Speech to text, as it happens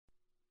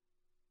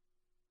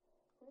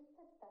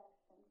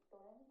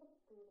During the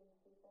breeding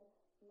season,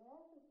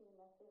 male and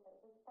female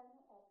seahorses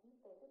partner up and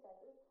stay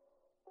together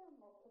through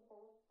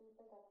multiple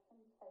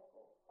reproduction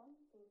cycles. Some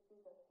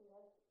species of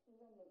seahorse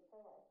even mate for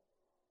life.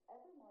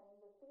 Every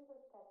morning, the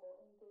seahorse couple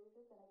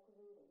engages in a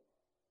greeting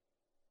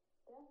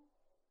dance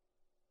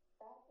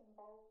that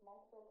involves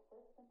multiple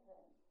twists and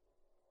turns.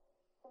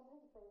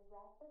 Sometimes they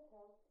wrap their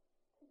tails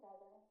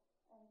together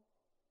and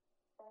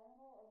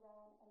spiral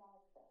around an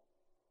object.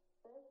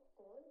 This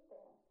daily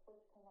dance,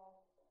 which can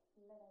last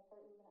minutes or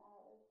even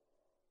hours,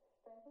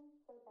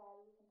 strengthens their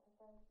bodies and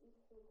confirms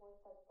each seahorse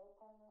that their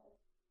partner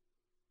is.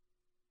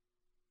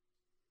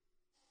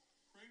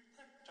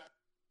 Reproduction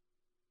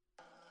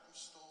are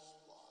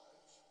still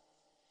alive.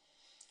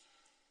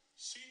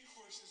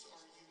 Seahorses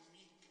are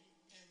unique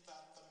in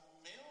that the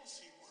male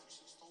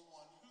seahorse is the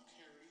one who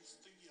carries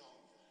the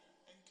young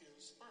and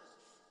gives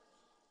birth.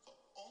 The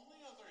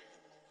only other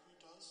animal who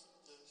does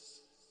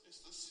this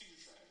is the sea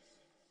dragon,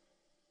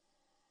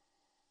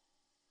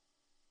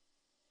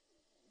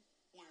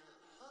 where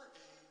her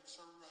eggs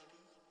are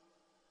ready,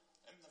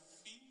 and the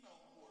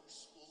female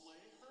horse will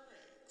lay her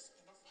eggs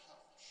in a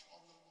pouch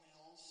on the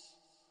male's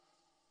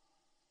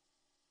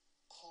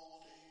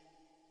called a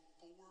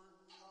board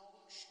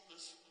pouch.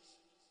 This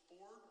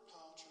board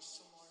pouch is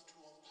similar to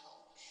a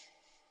pouch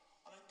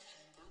on a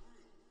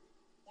kangaroo.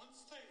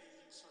 Once the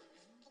eggs are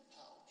in the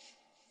pouch,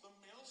 the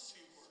male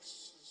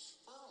seahorses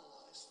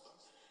fertilize them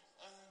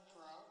and then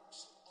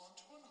grabs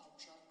onto an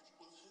object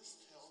with his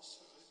tail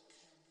so it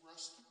can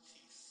rest in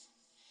peace.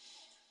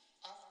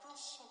 After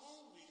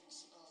several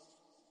weeks of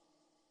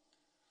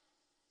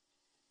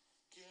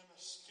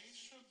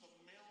gestation, the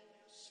male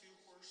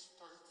seahorse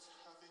starts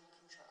having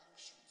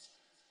contractions.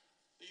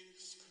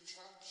 These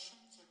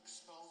contractions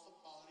expel the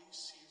body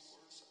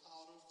seahorse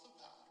out of the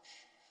pouch.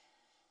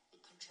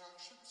 The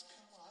contractions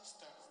can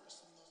last hours,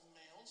 and the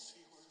male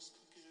seahorse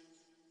can give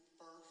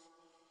birth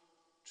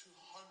to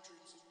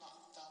hundreds, if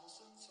not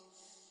thousands, of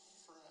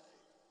fry.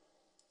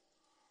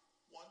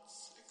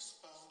 Once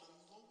expelled in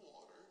the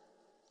water,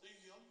 the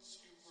young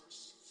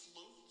seahorse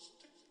floats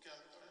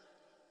together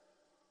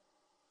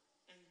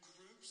in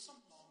groups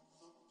among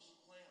the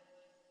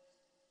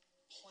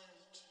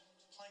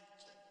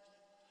plankton.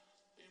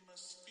 They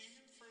must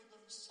feed for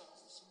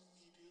themselves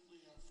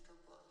immediately after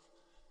birth.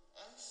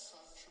 As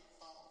such,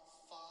 about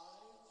 5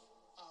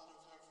 out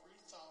of every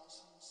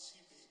 1,000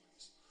 sea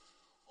babies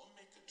will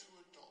make it to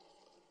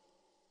adulthood.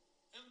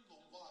 In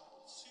the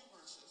wild,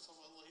 seahorses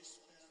have a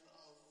lifespan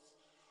of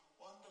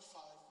 1 to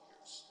 5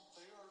 years.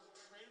 They are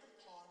preyed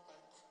upon by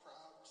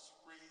crabs,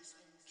 rays,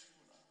 and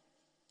tuna.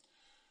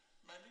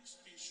 Many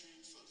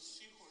species of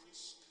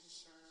seahorse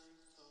consider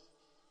the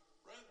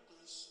red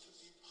list to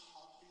be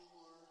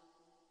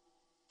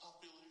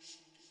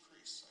population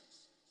decreasing.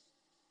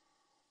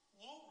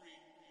 We'll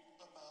read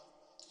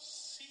about the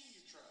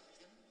sea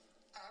dragon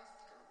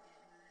after we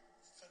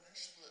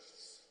finish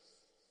this.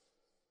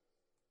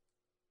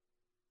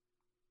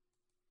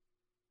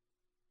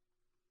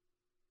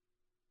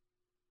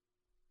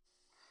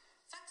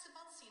 Facts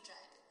about sea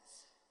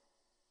dragons.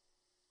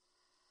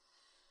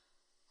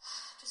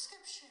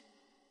 Description.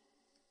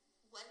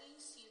 Wetty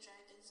sea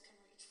dragons can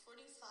reach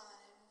 45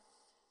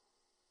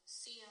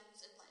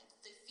 cms in length.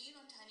 They feed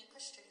on tiny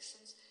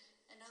crustaceans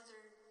and other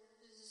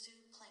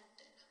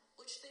zooplankton,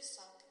 which they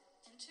suck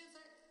into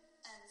the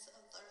ends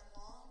of their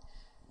long,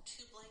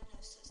 tube-like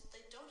noses.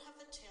 They don't have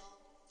a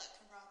tail that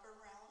can wrap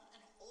around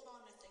and hold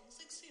on to things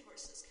like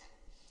seahorses can.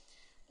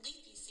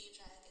 Leafy sea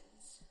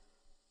dragons.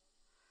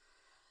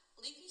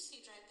 Leafy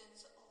sea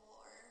dragons are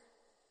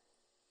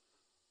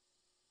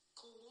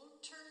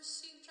Gluter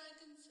sea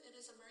dragons. It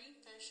is a marine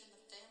fish in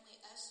the family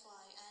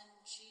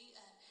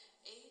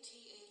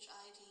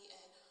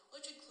Syngnathidae,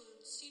 which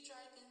includes sea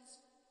dragons,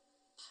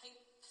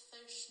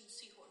 pipefish, and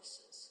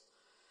seahorses.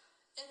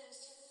 It is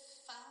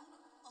found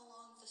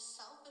along the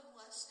south and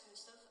west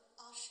coast of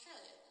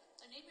Australia.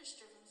 The name is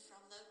driven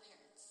from the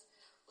appearance,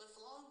 with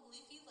long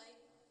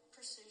leafy-like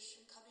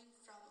precision coming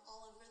from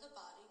all over the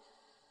body,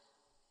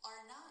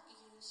 are not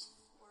used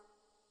for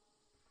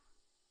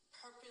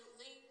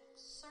appropriately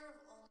serve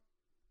only.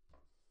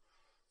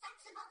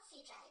 Facts about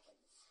sea dragons.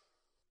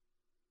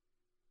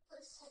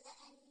 Close to the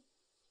end,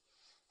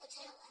 the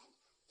tail end,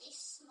 these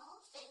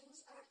small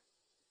fins are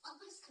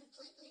almost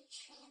completely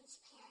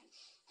transparent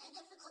and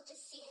difficult to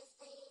see as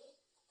they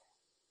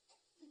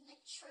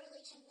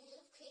maturely to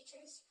move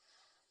creatures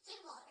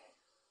through water.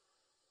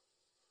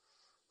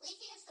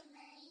 Leafy is the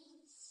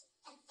marines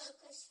and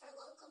focus for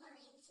local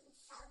marines in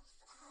South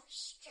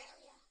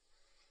Australia.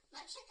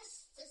 Much like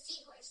the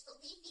seahorse, the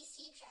leafy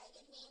sea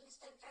dragon name is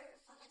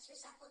derived from its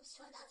resemblance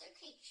to another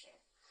creature,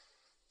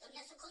 the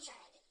mythical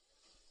dragon.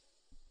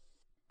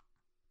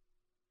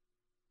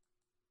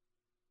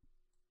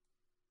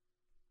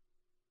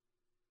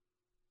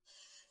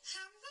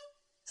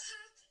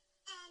 Habitat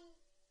and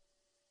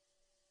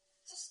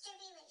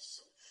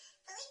distribution.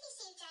 The leafy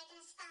sea dragon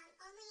is found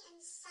only in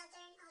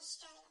southern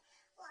Australia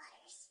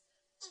waters,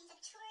 in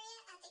Victoria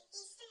at the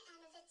eastern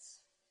end of its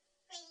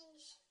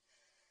range.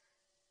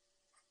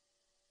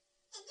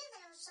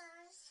 Individual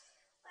shores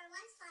were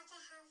once thought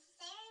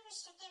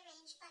restricted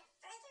range, but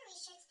further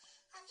research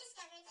have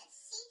discovered that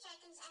sea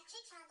dragons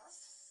actually travel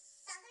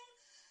several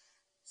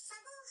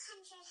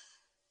hundred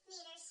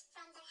meters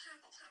from their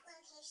habitat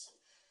location,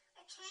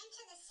 returning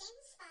to the same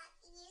spot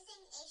using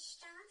a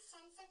strong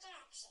sense of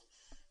direction.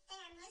 They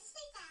are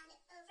mostly found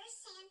over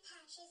sand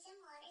patches in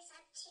waters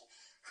up to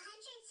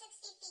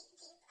 160 feet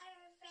deep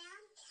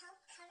around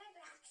kelp-covered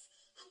rocks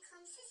and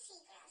clumps of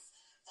seagrass.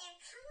 They are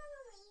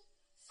commonly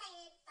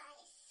sighted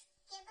by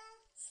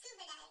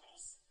scuba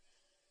divers.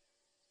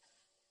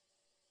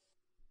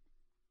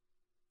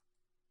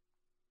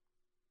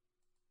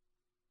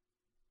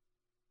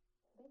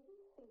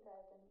 Leafy sea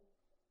dragons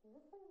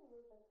usually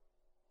live a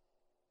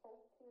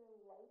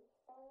solitary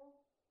lifestyle.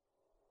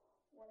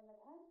 When the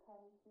time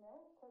comes,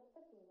 males push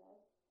the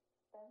females,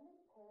 then they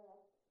pair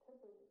up to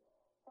breed.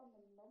 From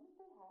the moment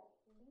they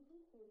hatch, leafy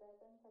sea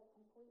dragons are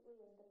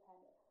completely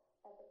independent.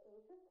 By the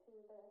age of 2,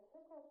 they are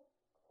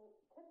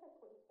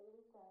typically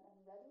fully grown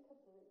and ready to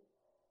breed.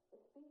 The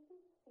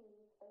species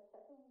feeds by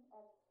sucking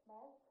up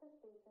small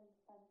crustaceans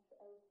such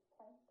as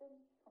plankton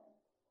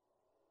shrimp.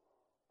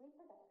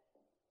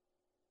 Reproduction.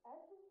 As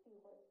with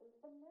seahorses,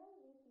 the male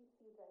leafy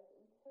sea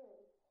dragon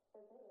cares for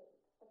the eggs.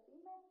 The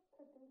female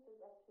produces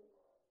up to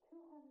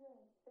 250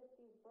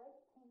 bright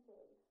pink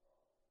eggs.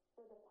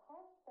 So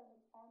deposit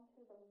them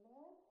onto the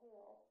male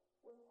tail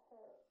with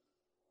her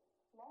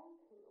long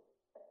tube.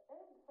 The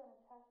eggs then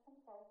attach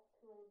themselves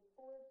to a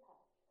board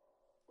patch,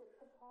 which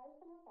supplies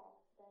them with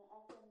oxygen.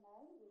 After 9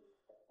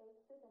 weeks, the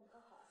eggs begin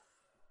to hatch.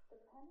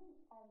 Depending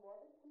on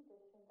water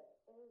condition, the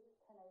eggs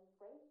turn a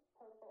bright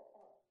purple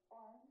or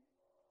orange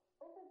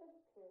over this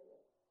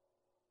period,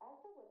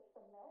 after which the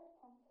male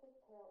pumps his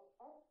tail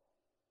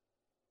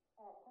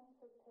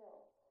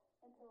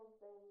until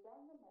the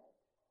young emerge,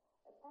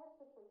 a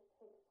process which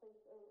takes place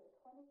over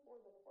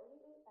 24 to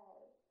 48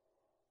 hours.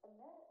 The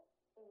male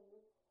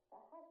aids the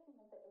hatching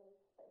of the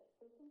eggs by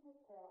shaking his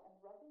tail and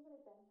rubbing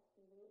it against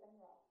seaweed and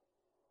rock.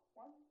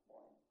 Once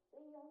born,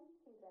 the young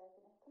sea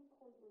dragon is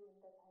completely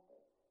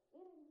independent,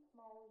 eating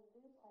small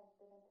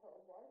zooplankton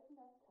until large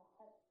enough to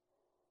hunt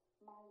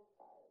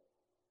mysides.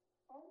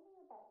 Only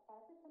about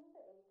 5% of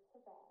the eggs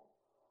survive.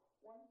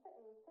 Once the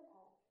eggs are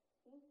hatched,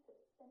 each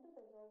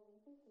individual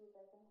leafy sea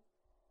dragon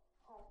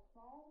has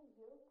small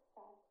yolk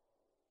sacs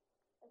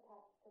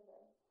attached to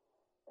them.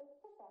 This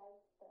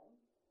provides them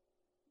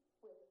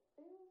with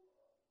food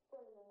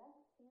for the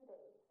next few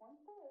days. Once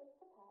the eggs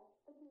have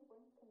hatched, the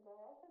newborns can go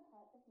off and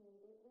hunt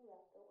immediately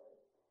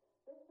afterwards.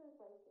 This is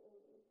like a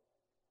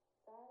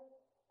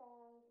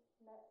satisfied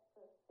net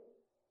for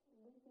safe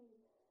leafy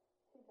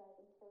sea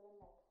dragons for the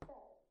next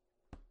day.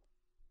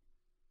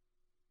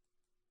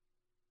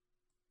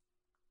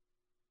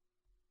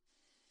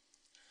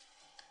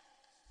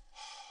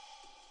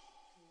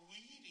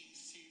 Weedy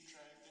sea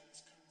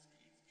dragons can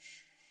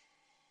reach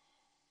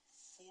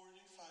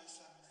 45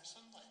 centimeters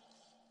in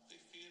length. They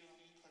feed on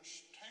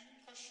tiny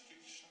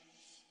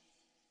crustaceans.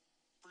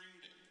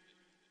 Breeding.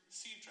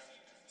 Sea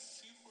dragons,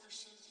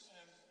 seahorses,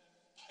 and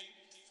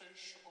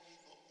pipefish are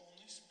the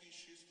only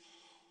species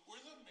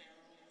where the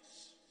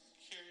males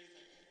carry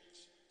the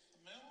eggs.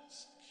 The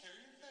males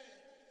carry the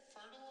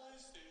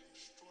fertilized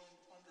eggs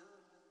joined under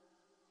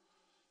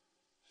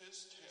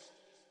his tail.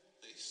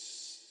 They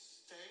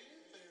stay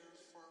there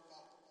for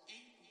about 8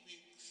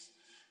 weeks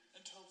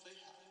until they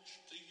hatch.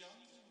 The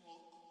young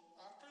look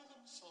after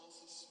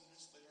themselves as soon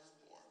as they are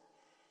born.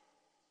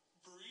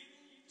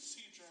 Breeding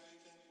sea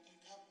dragon in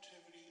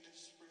captivity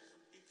is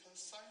rare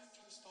because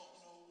scientists don't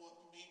know what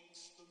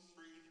makes them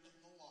breed in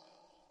the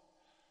wild.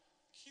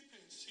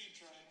 Keeping sea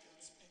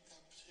dragons in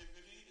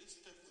captivity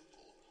is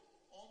difficult.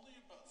 Only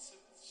about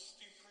 60%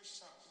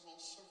 will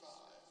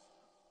survive.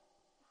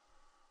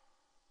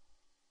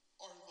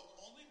 Are the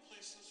only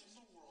places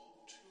in the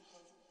world to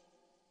have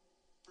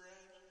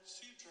bred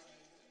sea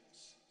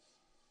dragons,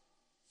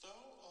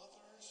 though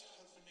others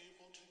have been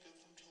able to get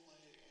them to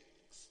lay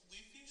eggs.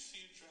 Leafy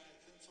sea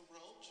dragons, a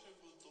relative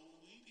of the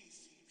weedy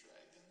sea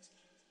dragons,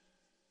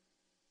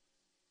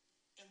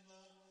 in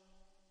the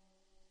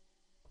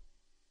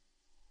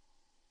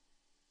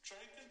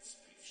dragon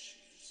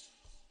species.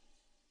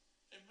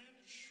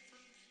 Image for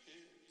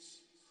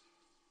kids.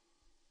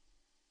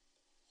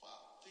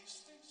 Wow,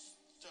 these things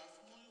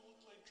definitely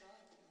look like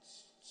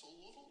dragons. It's a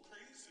little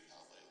crazy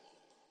how they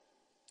look.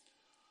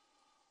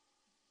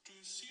 Do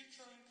sea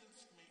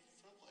dragons mate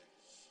for life?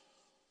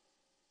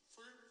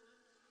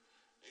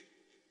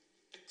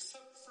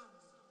 Except for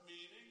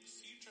mating,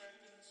 sea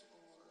dragons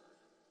or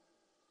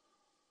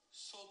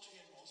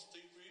sultanos,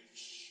 they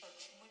reach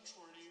sexual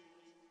maturity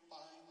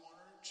by 1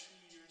 or 2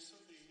 years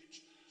of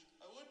age,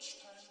 at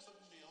which time the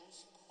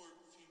males court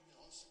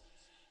females.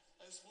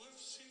 As with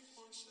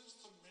seahorses,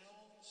 the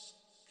males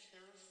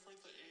care for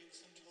the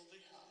eggs until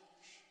they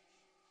hatch,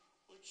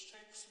 which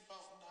takes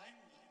about 9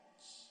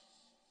 weeks.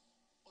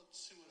 Let's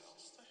see what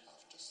else they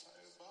have to say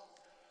about.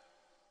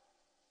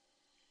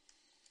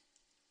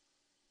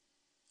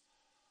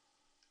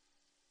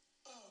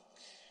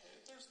 Okay,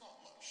 there's not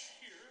much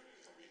here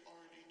that we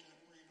already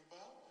didn't read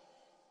about.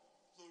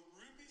 The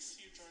ruby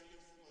sea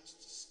dragon was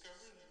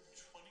discovered in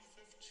 2015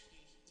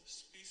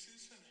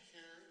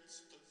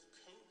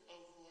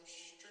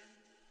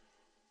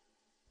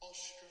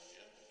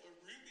 Australia, the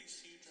ruby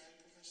sea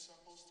dragon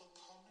resembles the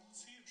common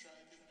sea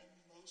dragon in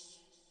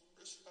most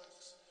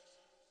respects,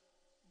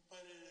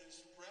 but it is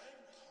red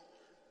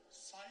colored.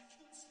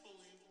 Scientists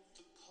believe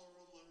the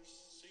color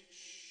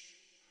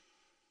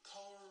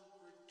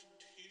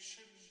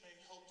rotation may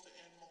help the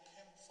animal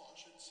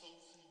camouflage itself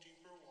in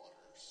deeper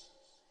waters.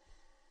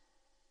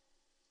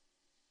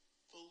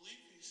 The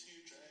leafy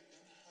sea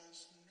dragon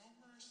has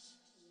numerous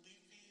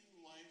leafy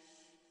life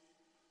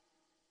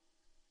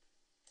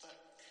that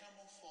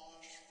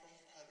camouflage from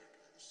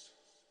predators.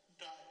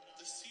 Diet.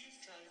 The sea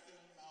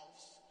dragon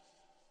mouse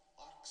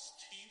lacks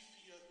teeth,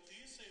 yet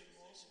these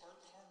animals are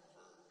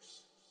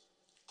carnivores.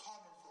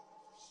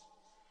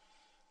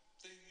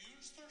 They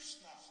use their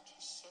snout to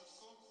suck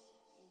up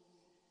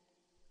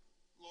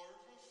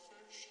larva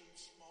fish and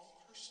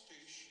small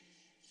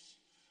crustaceans.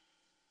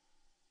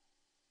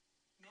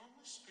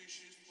 Normal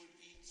species would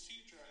eat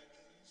sea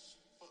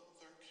dragons, but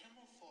their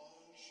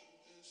camouflage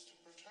is to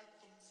protect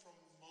them from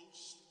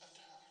most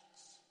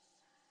attacks.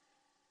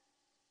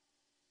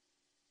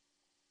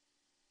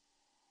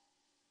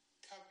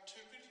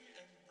 Captivity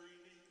and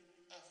breeding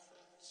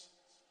efforts.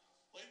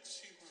 Like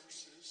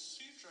seahorses,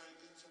 sea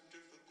dragons are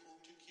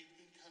difficult to keep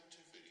in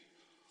captivity.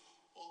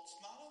 While it's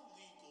not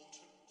illegal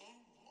to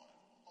own one,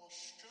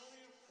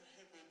 Australia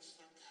prohibits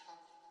their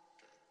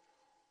capture,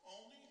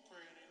 only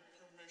granting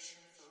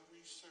permission for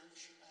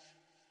research and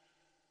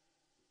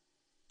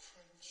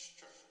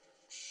construction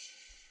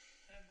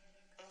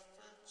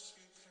efforts.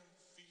 You can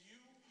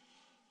view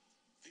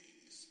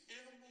these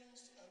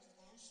animals at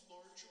most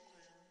large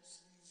aquariums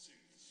and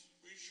zoos.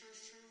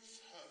 Researchers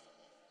have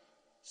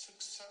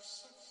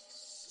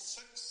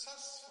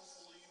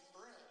successfully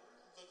bred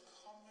the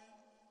common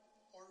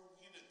or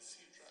weeded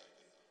sea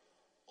dragon,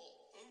 while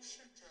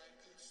ocean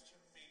dragons to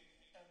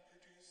mate and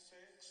produce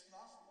eggs.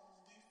 Not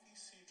leafy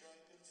sea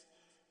dragons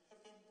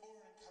have been born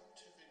in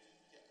captivity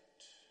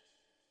yet.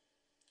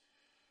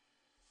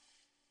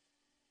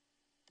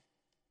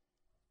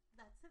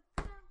 That's it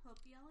for now.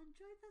 Hope you all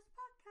enjoyed this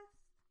podcast.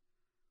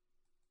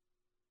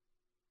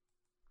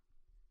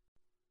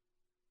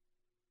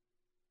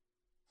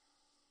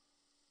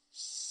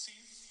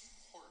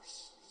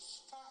 Seahorses.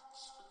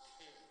 Facts for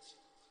kids.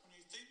 When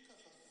you think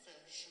of a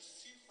fish, a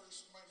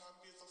seahorse might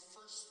not be the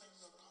first thing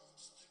that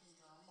comes to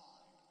your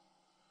mind.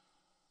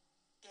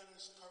 It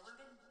is covered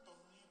in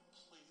bony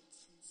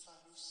plates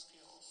inside of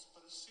scales,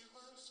 but a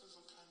seahorse is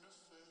a kind of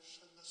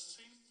fish in the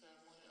same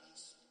family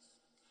as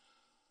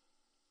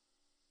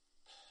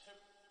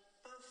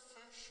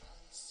pepperfish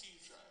and sea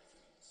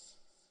dragons.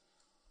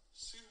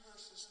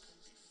 Seahorses can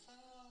be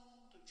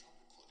found in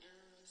tropical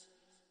areas.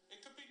 It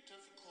could be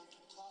difficult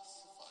to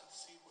classify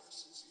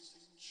seahorses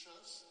using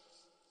just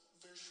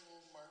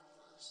visual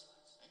markers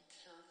and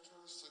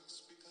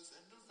characteristics because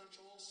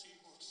individual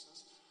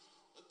seahorses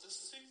with the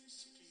same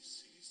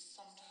species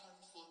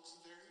sometimes looks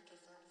very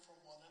different from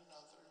one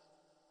another.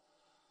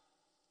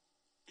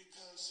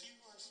 Because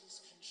seahorses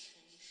can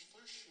change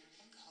their shape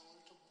and color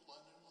to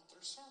blend in with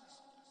their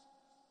surroundings.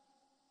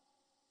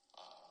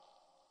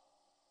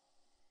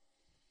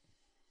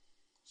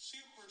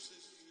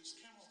 Seahorses use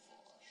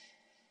camouflage.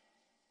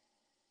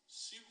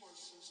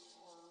 Seahorses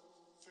are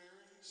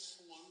very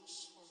slow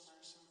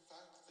swimmers. In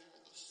fact, they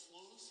are the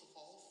slowest of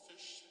all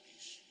fish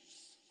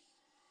species.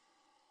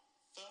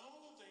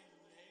 Though they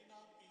may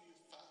not be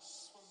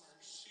fast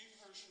swimmers,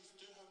 seahorses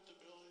do have the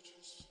ability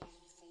to swim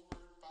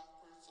forward,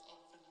 backwards,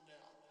 up, and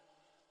down.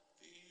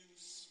 They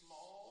use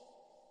small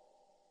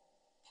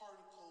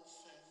particle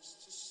fins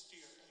to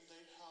steer, and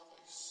they have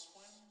a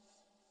swim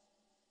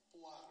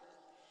bladder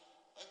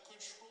that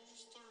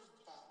controls their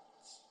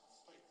balance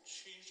by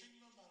changing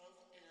the amount of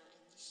air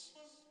in the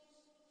swim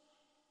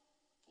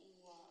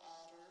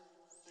bladder.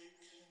 They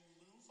can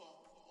move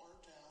up or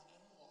down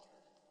in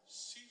water.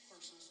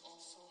 Seahorses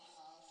also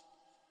have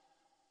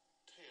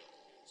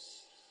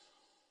tails.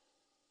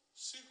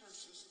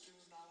 Seahorses do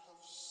not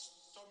have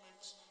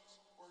stomachs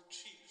or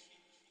teeth.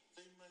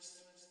 They must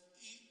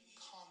eat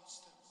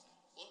constantly.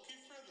 Lucky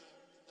for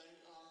them, they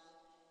are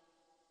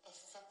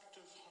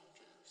effective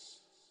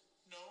hunters.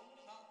 No,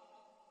 not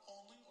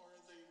only are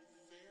they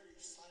very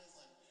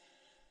silent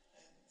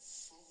and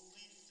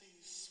sleepy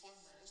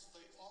swimmers,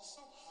 they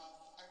also have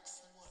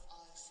excellent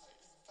eyesight.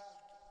 In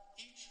fact,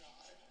 each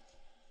eye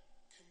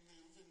can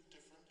move in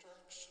different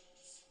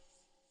directions.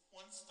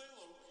 Once they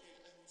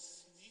locate and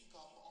sneak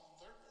up on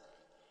their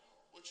prey,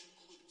 which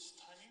includes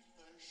tiny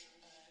fish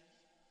and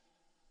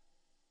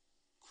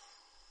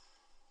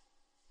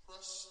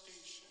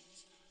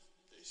crustaceans,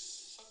 they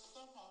suck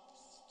them up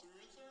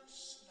through their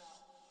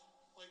snout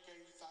like a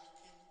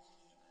vacuum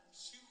cleaner.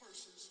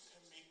 Seahorses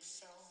can make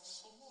sounds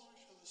similar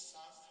to the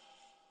sound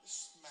of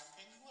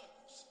smacking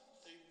lips.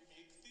 They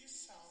make these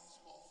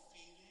sounds while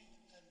feeding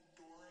and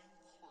during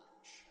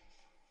courtship.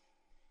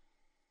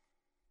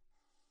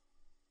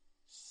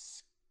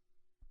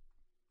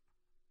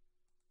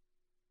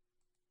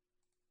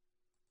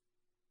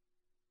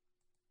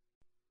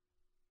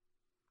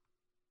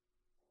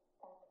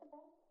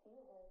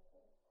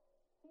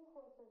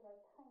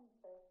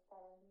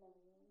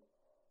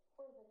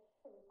 for the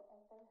shape of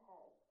their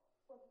heads,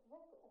 which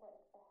look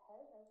like the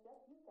head of,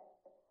 yes, you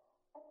guessed it,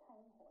 a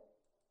tame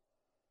horse.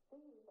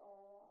 These are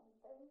around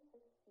 36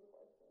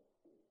 seahorses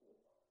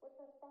species, which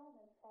are found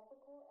in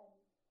tropical and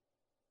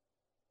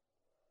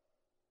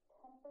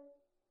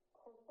temperate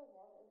coastal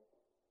waters.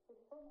 They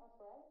swim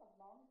upright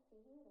among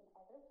seaweed and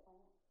other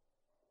plants.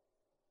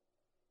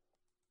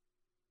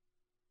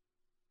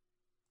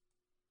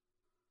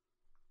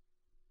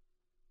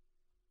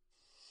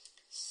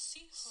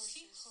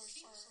 Seahorses are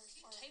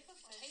a type of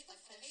fish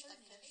that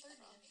they're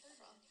named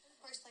from.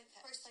 Horse like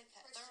cats.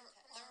 There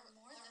are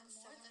more than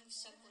 70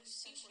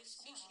 seahorse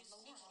species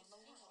around the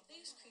world.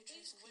 These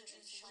creatures live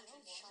in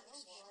shallow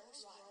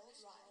waters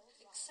worldwide,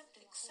 except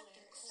in cold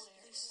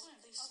air.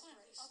 They swim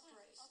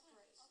upright.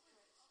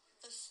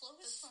 The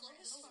slowest swimmer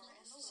in the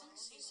world, some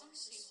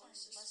seahorses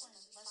less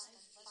than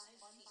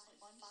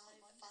 1.5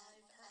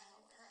 per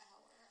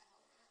hour.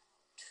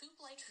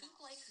 Tube-like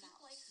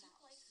mouths.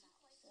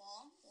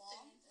 Long,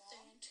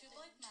 thin,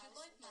 tube-like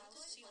mouths.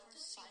 The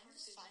seahorses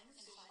find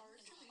hard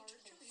to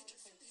reach.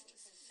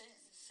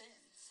 Thin.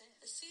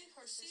 The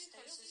seahorses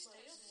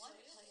stay in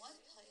one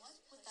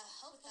place with the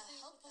help of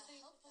a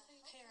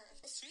pair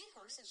of. The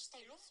seahorses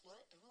stay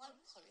afloat in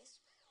one place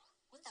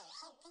with the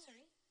help of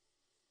a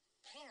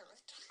pair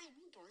of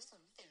tiny dorsal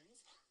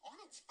fins on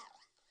its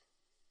back.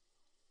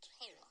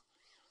 Tail.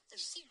 The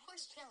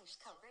seahorse tail is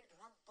covered in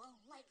a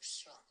bone-like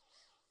strap.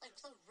 Like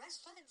the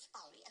rest of its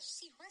body, a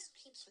seahorse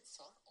keeps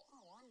itself in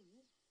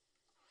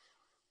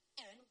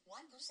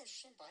one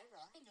position by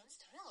wrapping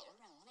its tail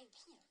around a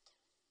plant.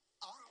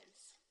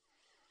 Eyes.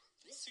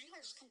 The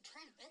seahorse can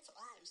turn its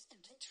eyes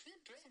into two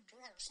different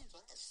directions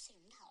at the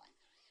same time.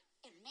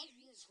 It may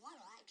use one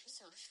eye to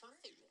search for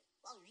food,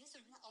 while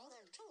using the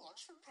other to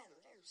watch for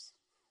predators.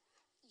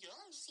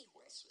 Yellow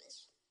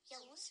seahorses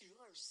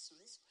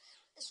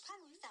is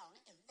commonly found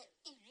in the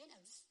Indian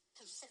and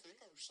Pacific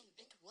Ocean.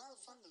 It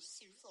dwells on the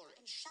seafloor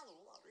in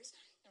shallow waters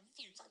and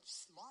feeds on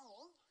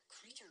small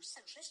creatures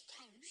such as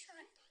tiny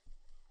shrimp.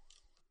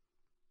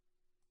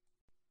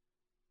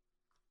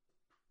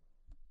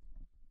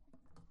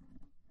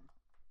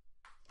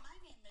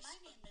 My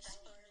name is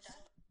Spring.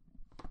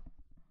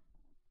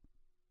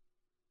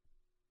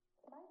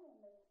 My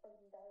name is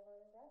Spring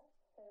Diver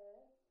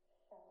Sarah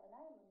Shaw, and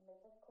I am a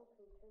mythical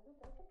creature who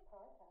does a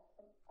podcast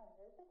from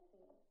under the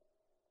sea.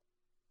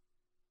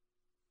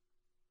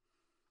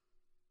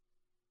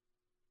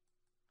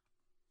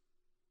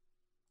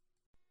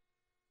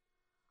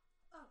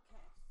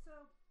 Okay, so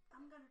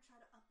I'm going to try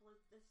to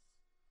upload this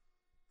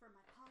for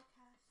my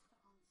podcast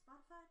on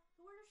Spotify.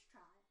 We'll just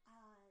try.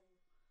 I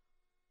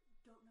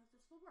don't know if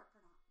this will work or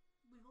not.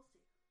 We will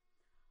see.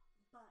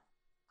 But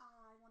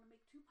I want to make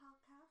two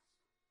podcasts.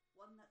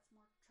 One that's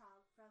more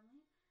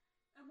child-friendly,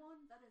 and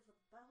one that is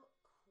about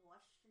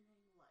questioning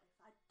life.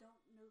 I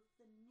don't know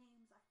the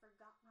names. I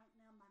forgot right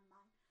now. My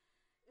mind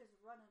is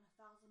running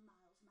 1,000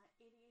 miles. My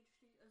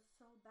ADHD is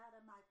so bad,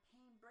 and my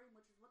pain brain,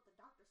 which is what the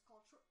doctors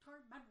call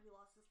short-term memory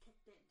loss, is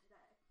kicked in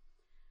today.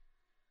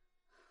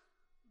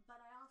 But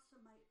I also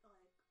might,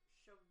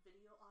 show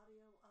video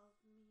audio of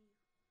me,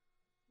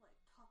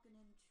 talking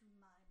into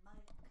my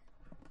mic,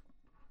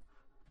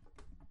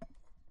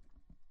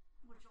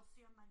 which you'll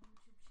see on my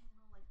YouTube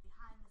channel,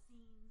 behind the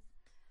scenes.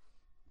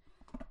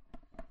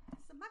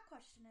 So my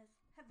question is,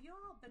 have you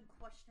all been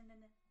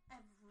questioning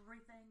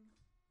everything?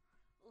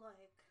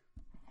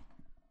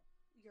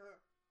 Your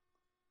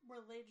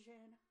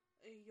religion,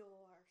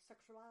 your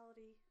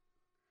sexuality,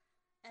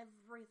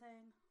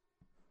 everything?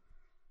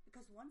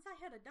 Because once I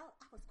hit adult,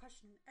 I was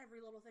questioning every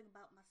little thing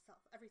about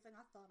myself, everything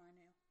I thought I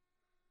knew.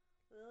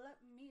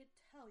 Let me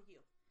tell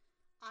you,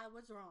 I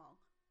was wrong.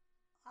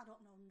 I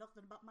don't know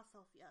nothing about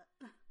myself yet.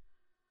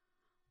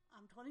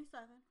 I'm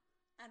 27,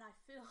 and I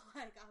feel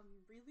like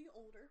I'm really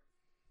older.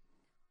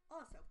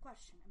 Also,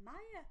 question, am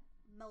I a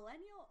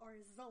millennial or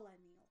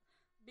zillennial?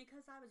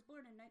 Because I was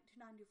born in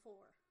 1994,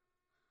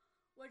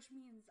 which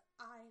means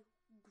I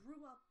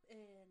grew up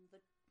in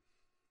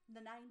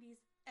the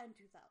 90s and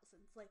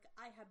 2000s.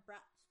 I had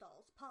Bratz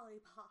dolls, Polly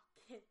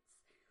Pockets.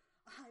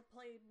 I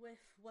played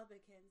with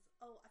Webbikins.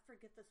 Oh, I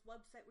forget this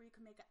website where you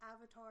can make an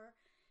avatar,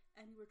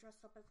 and you were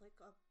dressed up as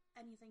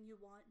anything you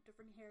want,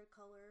 different hair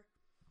color.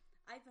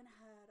 I even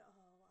had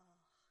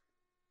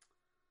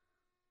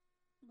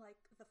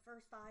the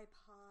first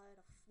iPod,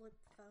 a flip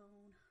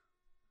phone.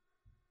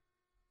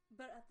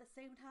 But at the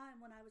same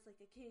time, when I was a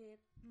kid,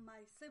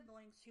 my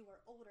siblings who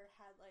were older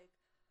had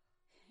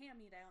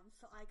hand-me-downs,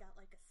 so I got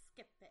a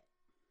skip it.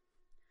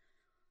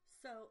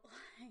 So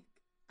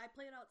I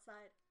played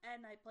outside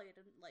and I played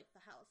in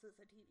the house as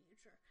a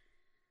teenager.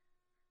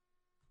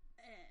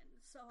 And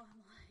so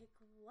I'm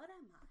what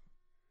am I?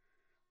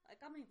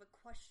 I'm even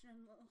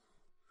questioning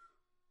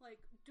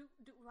do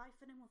I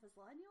fit in with a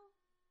zillennial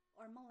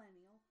or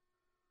millennial?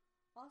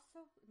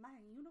 Also, am I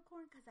a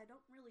unicorn? Because I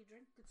don't really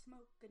drink and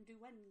smoke and do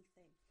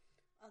anything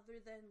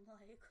other than,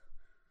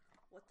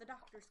 what the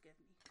doctors give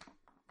me.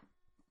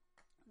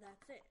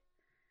 That's it.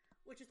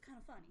 Which is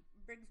kind of funny.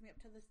 Brings me up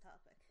to this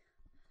topic.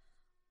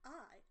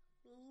 I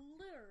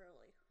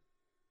literally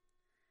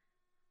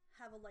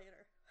have a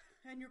lighter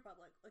in your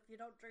public? Like,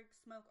 you don't drink,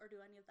 smoke, or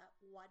do any of that.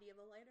 Why do you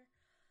have a lighter?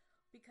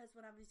 Because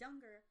when I was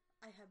younger,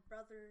 I had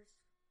brothers,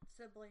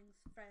 siblings,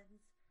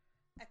 friends,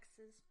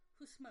 exes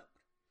who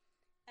smoked.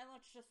 And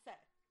let's just say,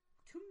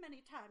 too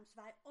many times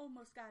that I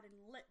almost got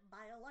lit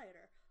by a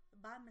lighter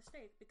by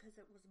mistake because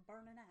it was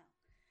burning out.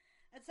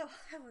 And so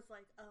I was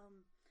like,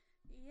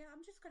 yeah,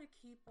 I'm just gonna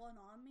keep one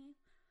on me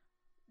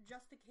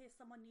just in case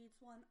someone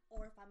needs one,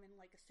 or if I'm in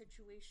like a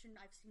situation.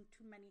 I've seen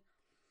too many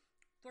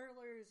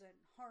thrillers and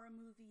horror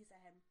movies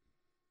and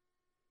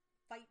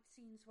fight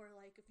scenes where,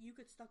 like, if you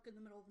get stuck in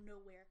the middle of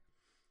nowhere,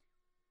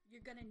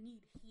 you're gonna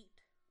need heat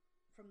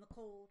from the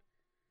cold,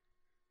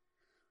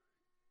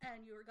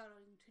 and you're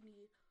going to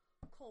need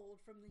cold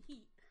from the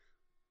heat,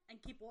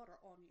 and keep water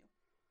on you.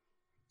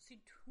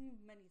 See too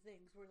many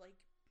things where, like,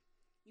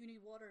 you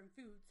need water and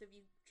food, so if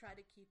you try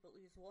to keep at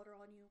least water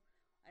on you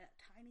and a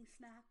tiny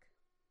snack,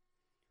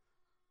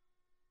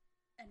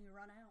 and you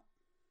run out,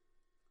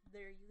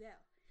 there you go.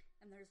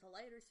 And there's a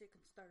lighter so you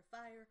can start a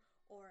fire,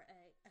 or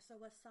a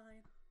SOS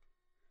sign.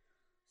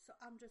 So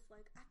I'm just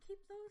like, I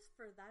keep those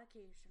for that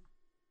occasion.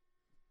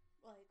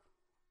 Like,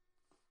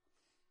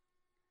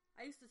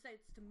 I used to say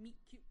it's to meet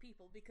cute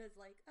people, because,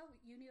 like, oh,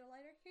 you need a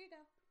lighter? Here you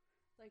go.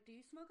 Like, do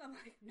you smoke? I'm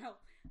like, no,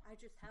 I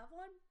just have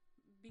one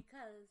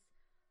because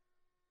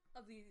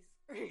of these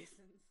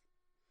reasons.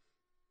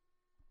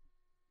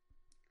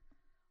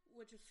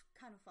 Which is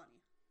kind of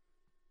funny.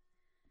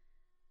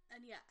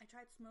 And yeah, I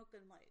tried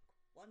smoking like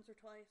once or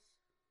twice.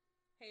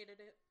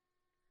 Hated it.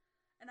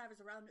 And I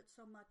was around it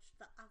so much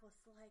that I was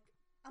like,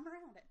 I'm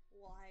around it.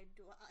 Why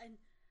do I? And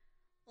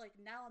like,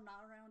 now I'm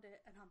not around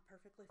it, and I'm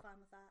perfectly fine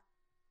with that.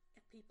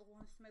 If people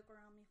want to smoke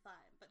around me,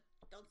 fine. But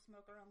don't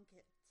smoke around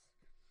kids,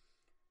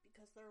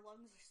 because their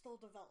lungs are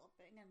still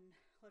developing, and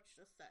let's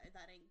just say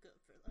that ain't good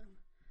for them.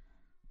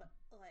 But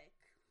like,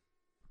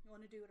 you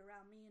want to do it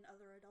around me and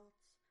other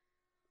adults,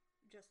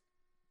 just,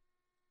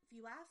 if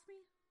you ask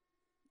me,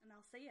 and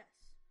I'll say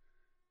yes.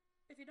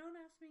 If you don't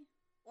ask me,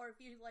 or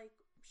if you like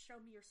show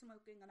me you're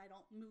smoking and I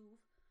don't move,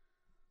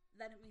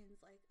 then it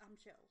means like I'm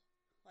chill.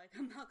 Like,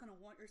 I'm not gonna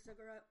want your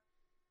cigarette.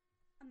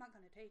 I'm not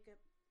gonna take it.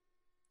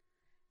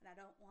 And I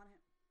don't want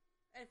it.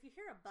 And if you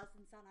hear a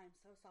buzzing sound, I'm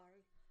so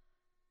sorry.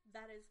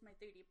 That is my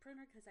 3D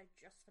printer, because I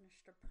just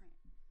finished a print.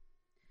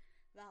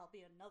 That'll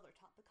be another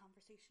topic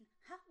conversation.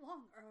 How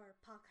long are our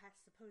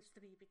podcasts supposed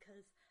to be?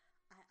 Because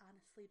I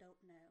honestly don't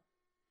know.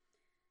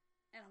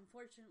 And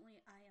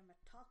unfortunately, I am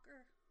a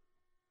talker.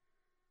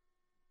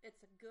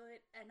 It's a good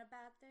and a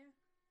bad thing,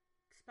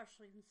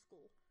 especially in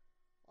school.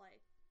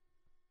 Like,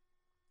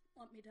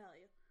 let me tell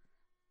you.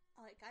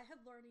 Like, I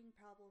have learning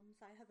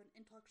problems. I have an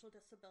intellectual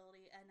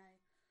disability, and I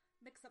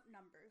mix up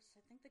numbers.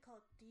 I think they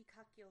call it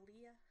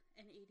dyscalculia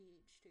and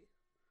ADHD.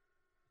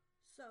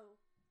 So,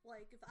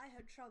 like, if I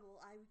had trouble,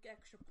 I would get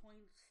extra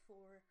points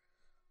for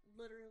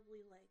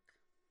literally, like,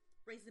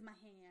 raising my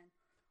hand,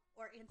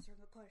 or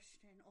answering a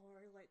question,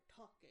 or, like,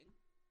 talking.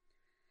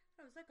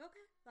 I was like,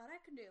 okay, that I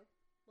can do.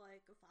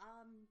 Like, if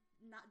I'm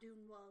not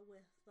doing well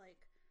with, like,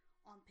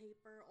 on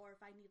paper, or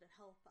if I needed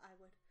help, I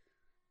would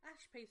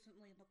ask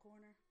patiently in the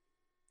corner.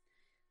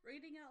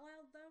 Reading out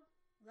loud, though,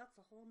 that's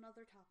a whole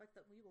nother topic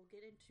that we will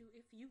get into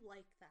if you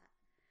like that.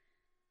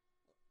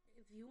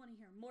 If you want to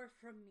hear more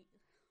from me.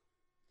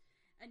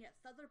 And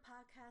yes, the other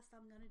podcast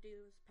I'm going to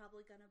do is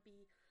probably going to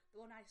be the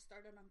one I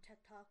started on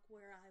TikTok,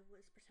 where I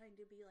was pretending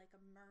to be like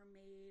a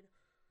mermaid,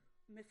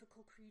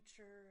 mythical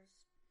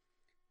creatures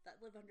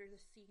that live under the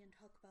sea, and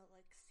talk about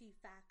like sea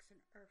facts and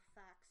earth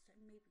facts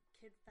and maybe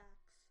kid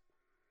facts.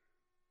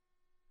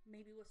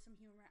 Maybe with some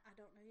humor, I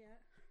don't know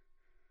yet.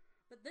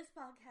 But this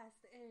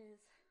podcast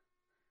is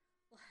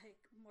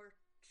like more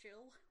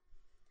chill.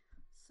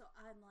 So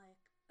I'm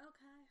like,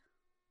 okay.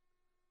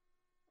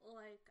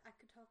 Like, I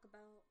could talk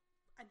about,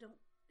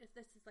 if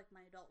this is like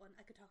my adult one,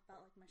 I could talk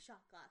about like my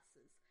shot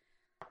glasses.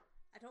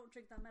 I don't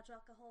drink that much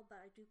alcohol,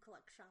 but I do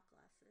collect shot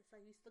glasses. I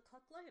used to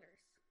collect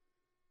lighters.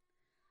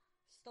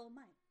 Still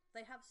might.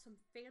 They have some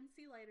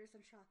fancy lighters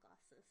and shot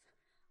glasses.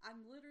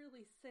 I'm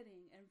literally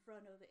sitting in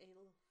front of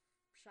a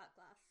shot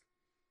glass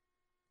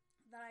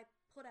that I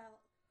put out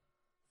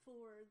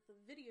for the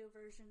video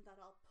version that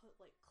I'll put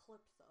like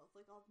clips of.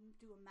 Like, I'll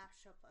do a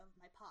mashup of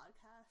my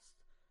podcast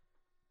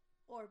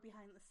or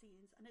behind the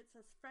scenes, and it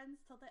says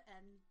 "Friends Till the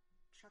End,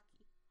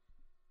 Chucky."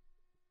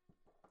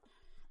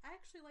 I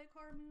actually like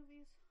horror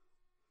movies.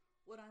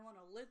 Would I want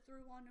to live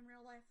through one in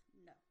real life?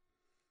 No.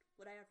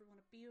 Would I ever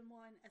want to be in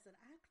one as an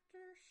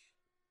actor?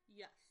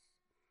 Yes.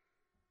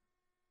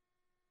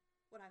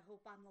 Would I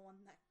hope I'm the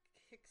one that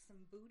kicks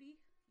some booty?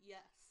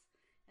 Yes.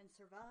 And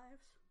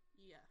survives?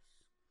 Yes.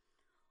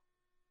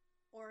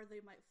 Or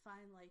they might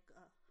find like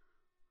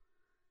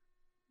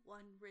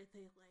one where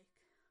they like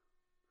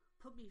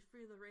put me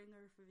through the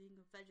ringer for being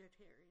a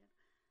vegetarian,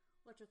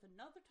 which is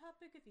another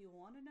topic. If you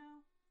want to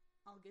know,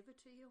 I'll give it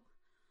to you.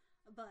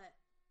 But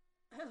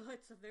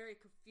it's a very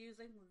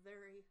confusing,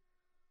 very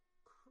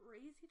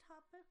crazy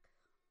topic,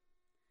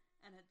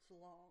 and it's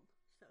long.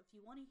 So if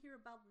you want to hear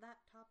about that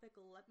topic,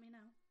 let me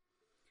know.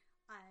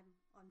 I'm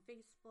on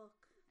Facebook,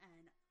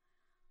 and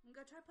I'm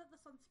gonna try to put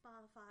this on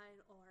Spotify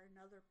or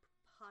another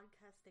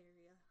podcast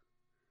area.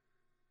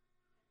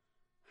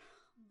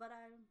 But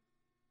I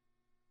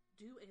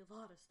do a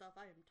lot of stuff.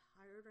 I am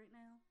tired right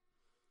now.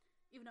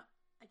 Even though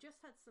I just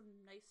had some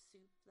nice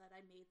soup that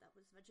I made that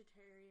was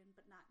vegetarian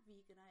but not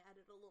vegan. I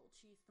added a little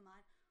cheese to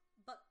mine.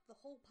 But the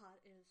whole pot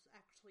is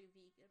actually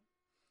vegan.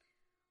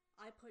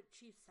 I put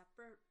cheese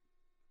separate.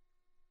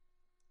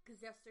 Because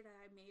yesterday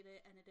I made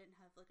it and it didn't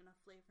have like enough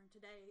flavor. And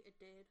today it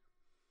did.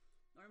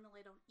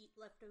 Normally I don't eat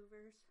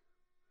leftovers.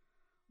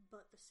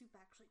 But the soup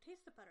actually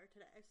tasted better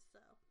today.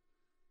 So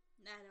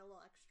I added a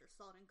little extra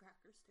salt and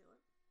crackers to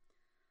it.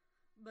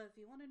 But if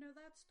you want to know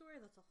that story,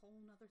 that's a whole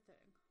nother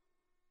thing.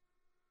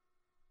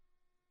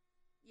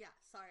 Yeah,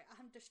 sorry,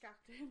 I'm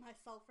distracting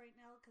myself right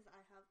now because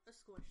I have a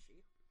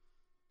squishy.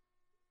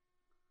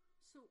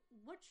 So,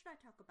 what should I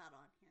talk about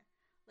on here?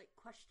 Like,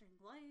 questioning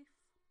life?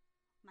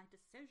 My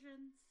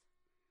decisions?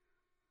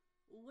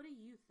 What do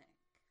you think?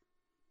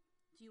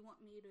 Do you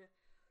want me to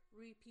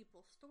read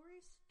people's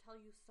stories? Tell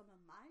you some of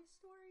my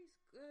stories?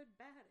 Good,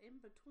 bad,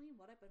 in between,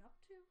 what I've been up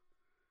to?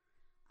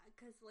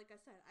 Because, like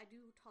I said, I do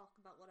talk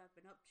about what I've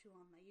been up to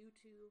on my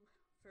YouTube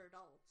for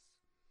adults.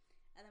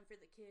 And then for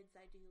the kids,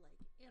 I do, like,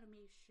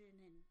 animation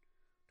and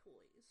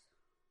toys.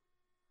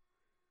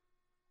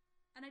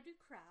 And I do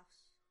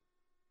crafts.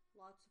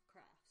 Lots of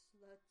crafts.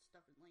 That's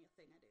definitely a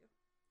thing I do.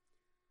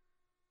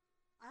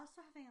 I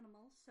also have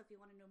animals, so if you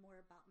want to know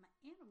more about my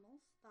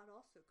animals, that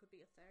also could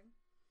be a thing.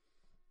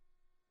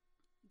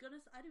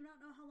 Goodness, I do not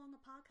know how long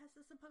a podcast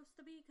is supposed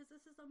to be, because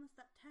this is almost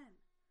at 10.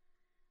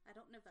 I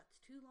don't know if that's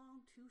too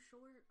long, too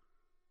short.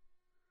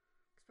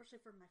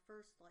 Especially for my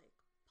first, like,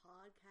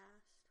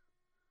 podcast.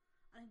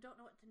 I don't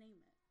know what to name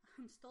it.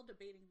 I'm still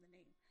debating the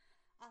name.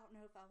 I don't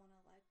know if I want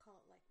to, like,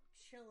 call it, like,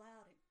 chill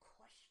out and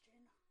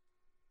question.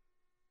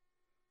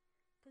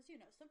 Because, you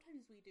know,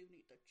 sometimes we do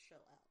need to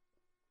chill out.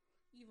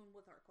 Even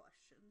with our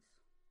questions.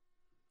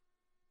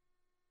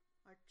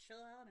 Or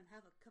chill out and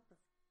have a cup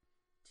of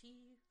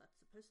tea that's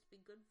supposed to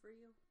be good for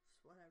you.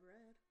 That's what I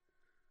read.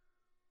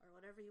 Or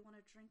whatever you want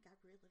to drink. I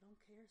really don't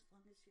care as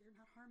long as you're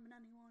not harming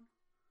anyone.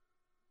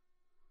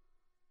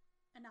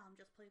 And now I'm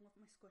just playing with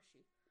my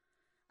squishy.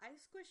 I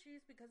have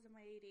squishies because of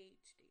my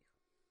ADHD.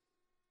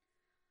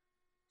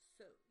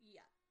 So,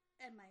 yeah.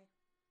 And my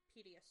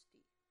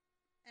PTSD.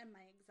 And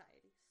my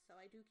anxiety. So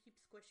I do keep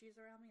squishies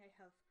around me. I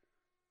have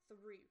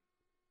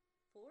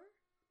 4,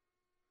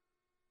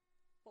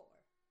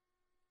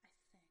 I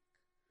think.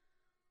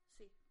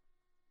 See,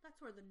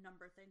 that's where the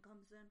number thing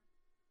comes in.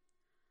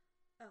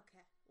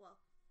 Okay, well,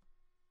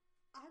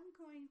 I'm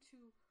going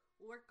to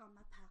work on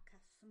my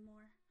podcast some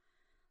more.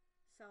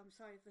 So I'm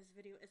sorry if this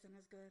video isn't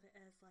as good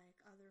as, like,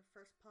 other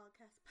first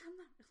podcasts, but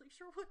I'm not really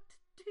sure what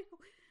to do.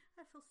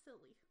 I feel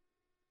silly.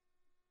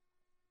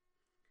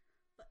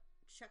 But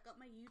check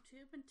out my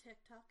YouTube and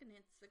TikTok and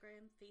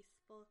Instagram,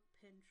 Facebook,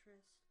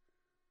 Pinterest.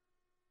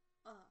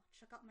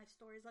 Check out my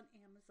stories on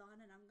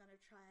Amazon, and I'm gonna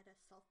try to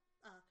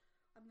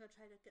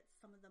get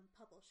some of them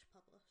published.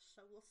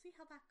 So we'll see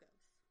how that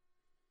goes.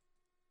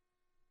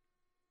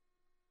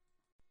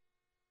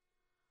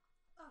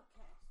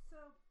 Okay,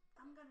 so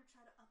I'm gonna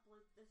try to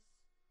upload this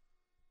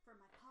for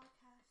my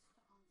podcast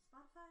on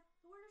Spotify.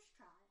 We'll just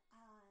try.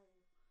 I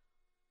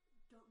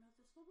don't know if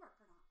this will work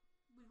or not.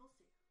 We will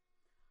see.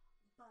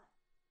 But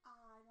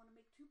I want to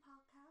make 2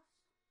 podcasts.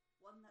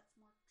 One that's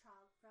more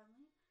child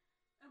friendly.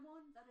 And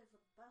one that is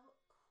about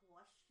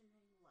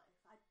questioning life.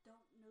 I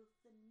don't know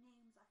the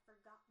names. I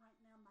forgot right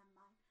now. My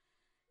mind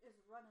is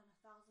running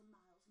 1,000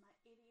 miles. My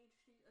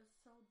ADHD is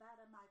so bad,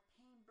 and my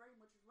pain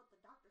brain, which is what the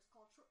doctors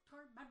call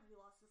short-term memory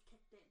loss, is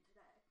kicked in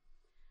today.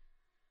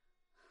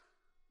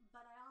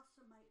 But I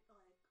also might,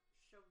 like,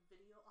 show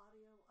video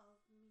audio of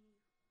me,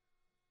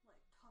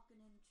 like, talking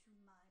into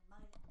my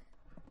mic.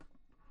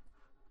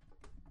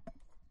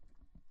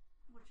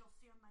 Which you'll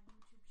see on my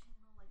YouTube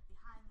channel, like,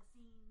 behind the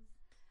scenes.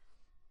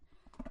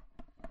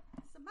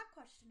 So my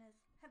question is,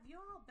 have you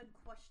all been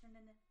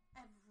questioning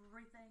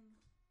everything?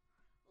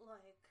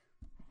 Like,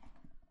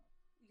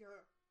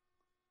 your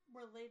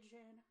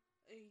religion,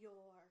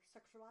 your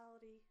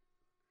sexuality,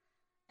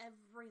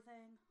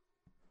 everything?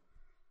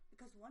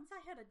 Because once I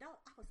hit adult,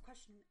 I was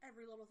questioning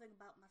every little thing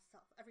about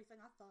myself.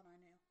 Everything I thought I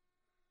knew.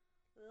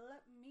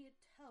 Let me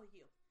tell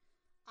you,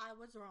 I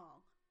was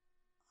wrong.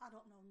 I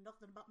don't know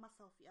nothing about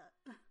myself yet.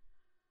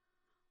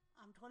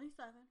 I'm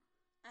 27,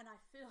 and I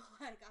feel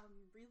like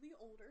I'm really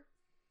older.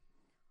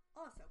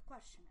 Also,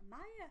 question, am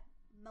I a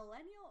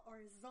millennial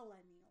or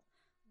zillennial?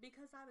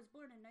 Because I was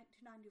born in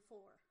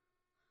 1994.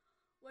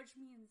 Which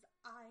means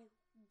I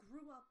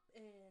grew up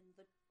in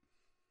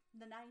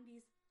the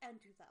 90s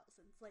and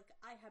 2000s. Like,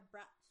 I had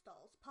Bratz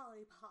dolls,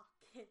 Polly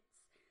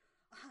Pockets.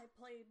 I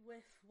played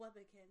with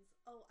Webbikins.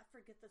 Oh, I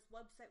forget this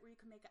website where you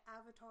can make an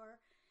avatar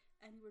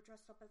and you were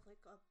dressed up as,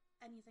 like,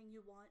 anything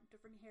you want,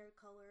 different hair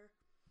color.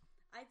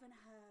 I even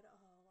had,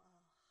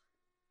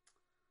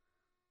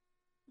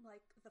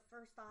 like, the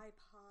first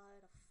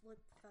iPod, a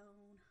flip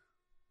phone.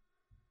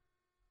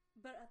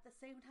 But at the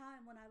same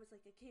time, when I was,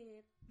 like, a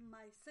kid,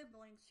 my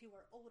siblings who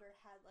were older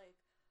had, like,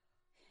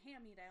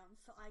 hand-me-down,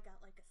 so I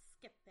got like a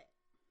skip bit.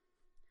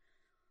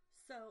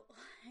 So,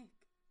 like,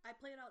 I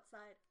played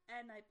outside,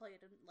 and I played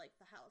in, like,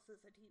 the house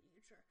as a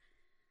teenager.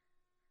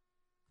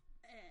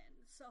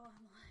 And so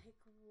I'm like,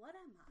 what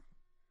am I?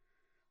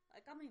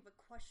 Like, I'm even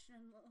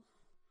questioning,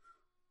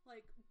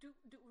 like, do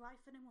I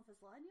fit in with a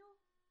Zillennial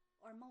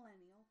or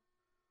millennial?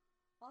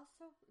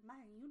 Also, am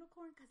I a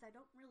unicorn? Because I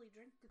don't really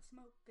drink and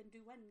smoke and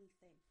do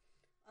anything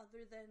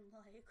other than,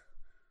 like,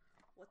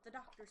 what the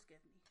doctors give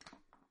me.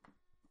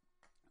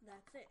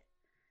 That's it.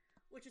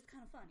 Which is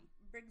kind of funny.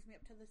 Brings me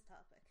up to this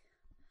topic.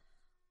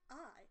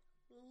 I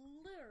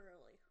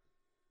literally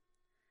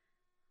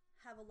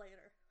have a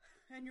lighter.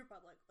 And you're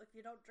probably like, if you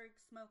don't drink,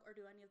 smoke, or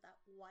do any of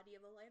that, why do you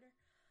have a lighter?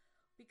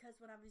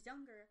 Because when I was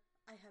younger,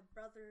 I had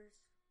brothers,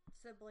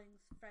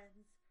 siblings,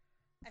 friends,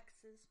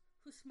 exes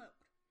who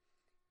smoked.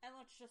 And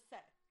let's just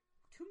say,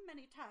 too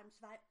many times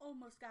that I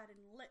almost got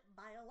lit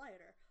by a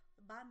lighter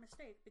by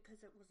mistake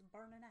because it was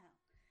burning out.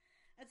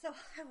 And so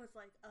I was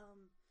like,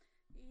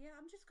 yeah,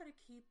 I'm just gonna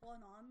keep one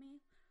on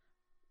me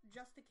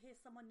just in case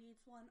someone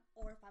needs one,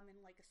 or if I'm in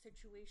like a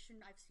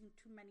situation. I've seen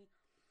too many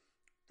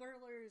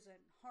thrillers and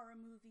horror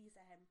movies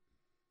and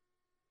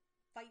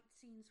fight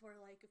scenes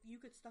where, like, if you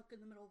get stuck in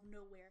the middle of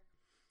nowhere,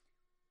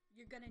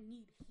 you're gonna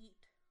need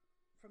heat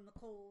from the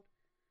cold,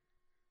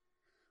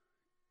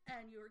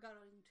 and you're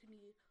going to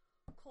need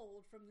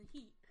cold from the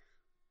heat,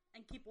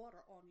 and keep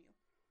water on you.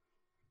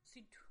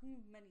 See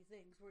too many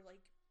things where,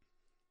 like,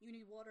 you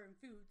need water and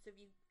food, so if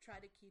you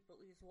try to keep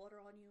at least water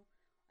on you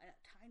and a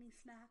tiny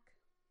snack,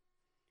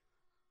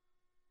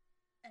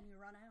 and you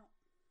run out,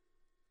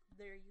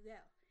 there you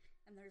go.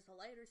 And there's a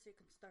lighter so you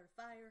can start a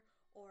fire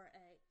or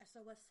a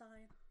SOS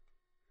sign.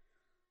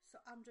 So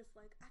I'm just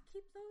like, I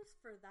keep those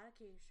for that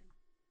occasion.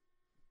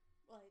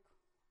 Like,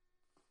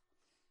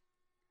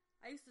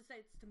 I used to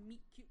say it's to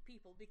meet cute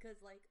people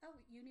because, like, oh,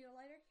 you need a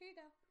lighter? Here you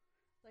go.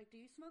 Like, do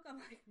you smoke?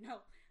 I'm like,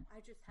 no,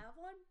 I just have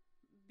one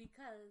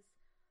because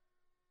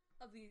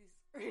of these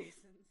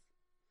reasons.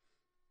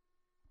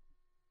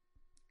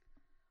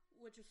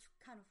 Which is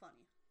kind of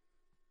funny.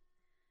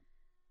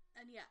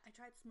 And yeah, I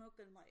tried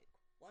smoking like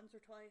once or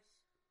twice.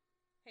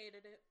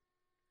 Hated it.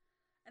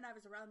 And I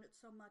was around it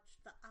so much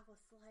that I was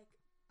like,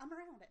 I'm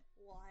around it.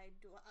 Why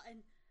do I?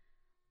 And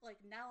like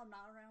now I'm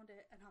not around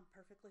it and I'm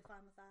perfectly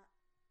fine with that.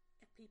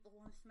 If people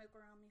want to smoke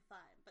around me,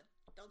 fine. But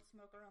don't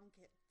smoke around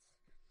kids.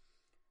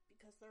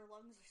 Because their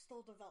lungs are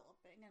still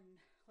developing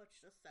and let's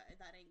just say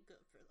that ain't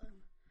good for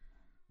them.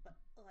 But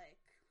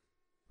like,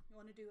 you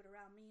want to do it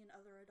around me and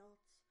other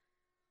adults?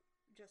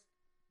 Just,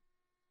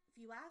 if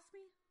you ask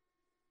me,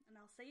 and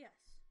I'll say yes.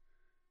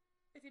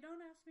 If you don't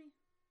ask me,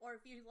 or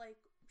if you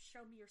like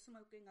show me you're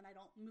smoking and I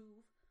don't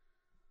move,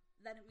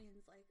 then it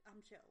means like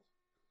I'm chill.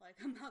 Like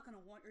I'm not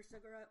gonna want your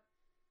cigarette.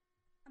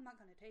 I'm not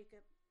gonna take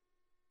it.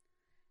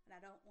 And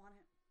I don't want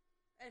it.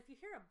 And if you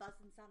hear a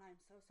buzzing sound,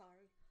 I'm so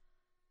sorry.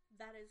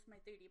 That is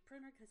my 3D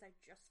printer because I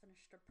just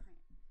finished a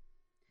print.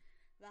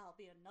 That'll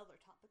be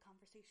another topic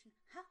conversation.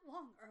 How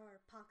long are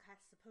our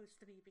podcasts supposed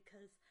to be?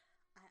 Because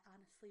I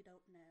honestly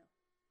don't know.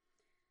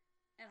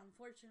 And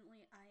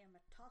unfortunately, I am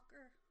a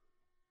talker.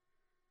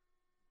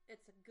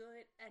 It's a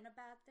good and a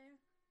bad thing,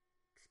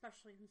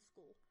 especially in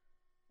school.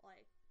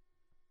 Like,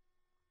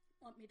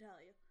 let me tell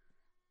you.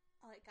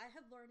 Like, I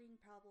have learning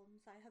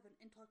problems, I have an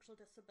intellectual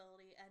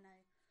disability, and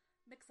I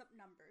mix up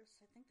numbers.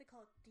 I think they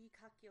call it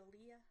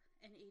dyscalculia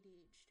and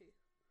ADHD.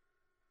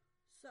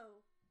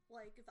 So,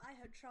 like, if I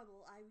had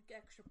trouble, I would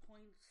get extra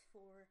points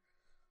for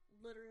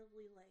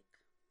literally, like,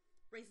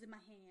 raising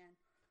my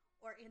hand,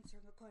 or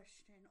answering a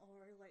question,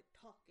 or, like,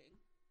 talking.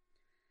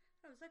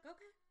 I was like,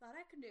 okay, that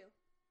I can do.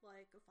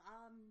 Like, if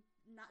I'm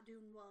not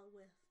doing well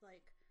with,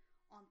 like,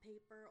 on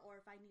paper,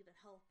 or if I needed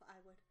help, I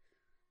would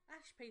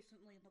ask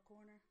patiently in the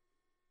corner.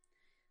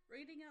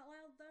 Reading out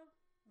loud, though,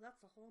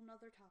 that's a whole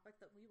nother topic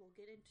that we will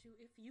get into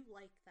if you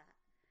like that.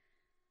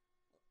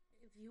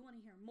 If you want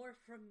to hear more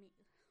from me.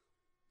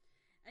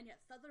 And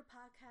yes, the other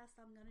podcast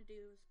I'm going to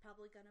do is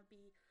probably going to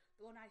be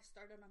the one I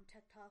started on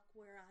TikTok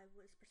where I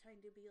was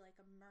pretending to be like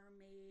a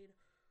mermaid,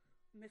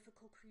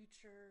 mythical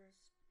creatures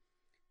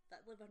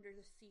that live under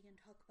the sea and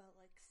talk about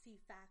like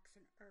sea facts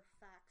and earth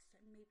facts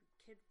and maybe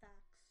kid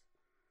facts.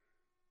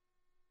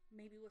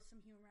 Maybe with some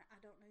humor, I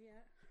don't know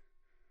yet.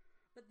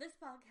 But this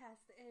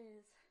podcast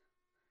is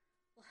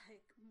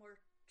like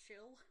more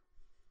chill.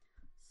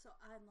 So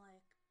I'm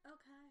like,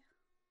 okay.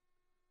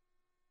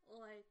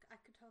 Like I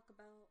could talk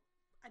about,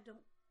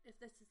 if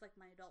this is like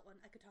my adult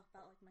one, I could talk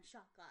about like my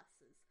shot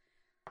glasses.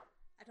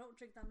 I don't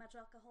drink that much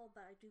alcohol,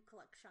 but I do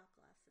collect shot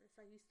glasses.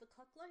 I used to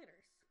collect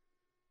lighters.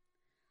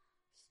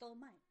 Still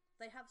might.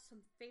 They have some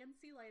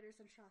fancy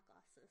lighters and shot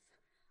glasses.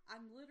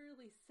 I'm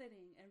literally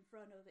sitting in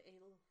front of a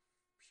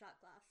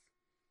shot glass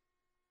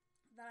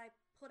that I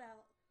put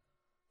out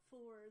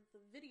for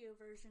the video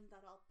version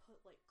that I'll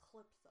put like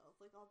clips of.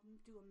 Like I'll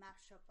do a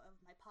mashup of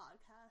my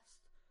podcast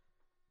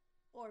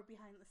or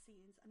behind the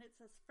scenes, and it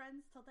says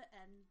 "Friends till the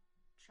end,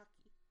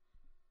 Chucky."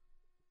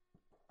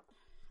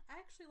 I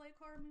actually like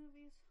horror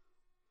movies.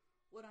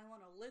 Would I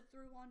want to live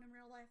through one in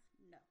real life?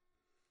 No.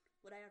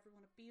 Would I ever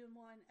want to be in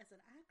one as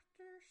an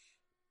actor?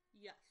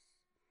 Yes.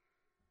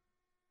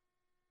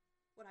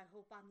 Would I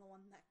hope I'm the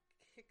one that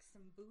kicks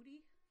some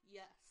booty?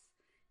 Yes.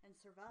 And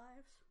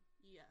survives?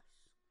 Yes.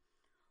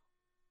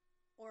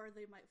 Or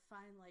they might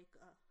find like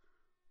a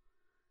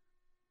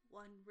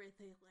one where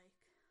they like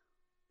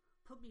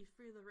put me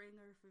through the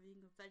ringer for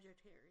being a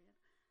vegetarian,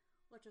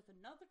 which is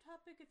another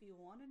topic. If you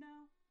want to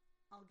know,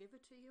 I'll give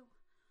it to you.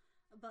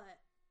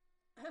 But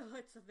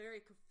it's a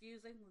very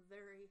confusing,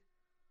 very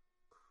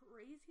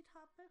crazy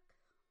topic,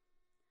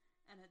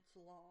 and it's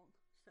long.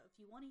 So if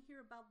you want to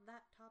hear about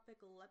that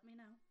topic, let me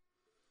know.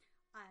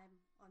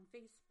 I'm on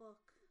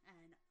Facebook,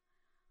 and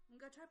I'm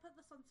going to try to put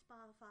this on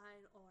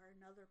Spotify or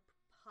another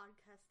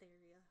podcast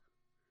area.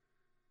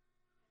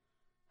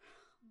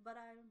 But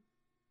I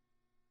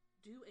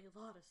do a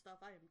lot of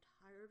stuff. I am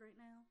tired right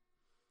now.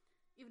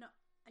 Even though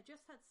I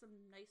just had some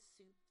nice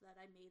soup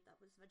that I made that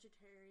was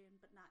vegetarian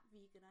but not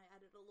vegan. I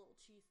added a little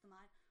cheese to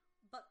mine.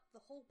 But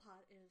the whole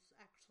pot is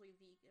actually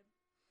vegan.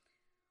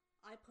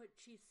 I put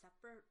cheese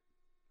separate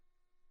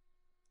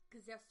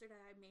because yesterday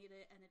I made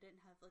it and it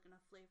didn't have like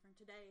enough flavor, and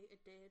today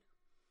it did.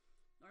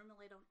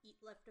 Normally I don't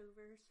eat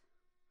leftovers,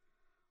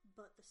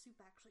 but the soup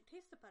actually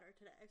tasted better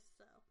today,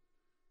 so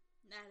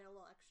I added a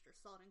little extra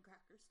salt and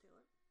crackers to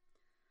it.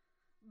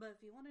 But if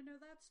you want to know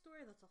that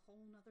story, that's a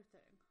whole nother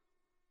thing.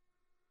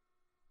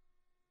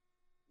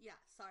 Yeah,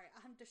 sorry,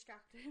 I'm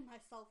distracting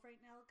myself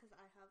right now because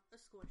I have a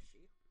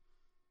squishy.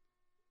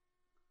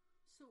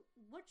 So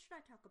what should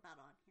I talk about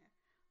on here?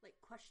 Like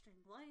questioning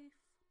life,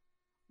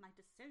 my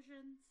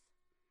decisions.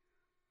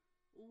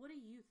 What do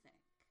you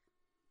think?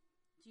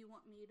 Do you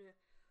want me to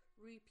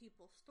read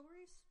people's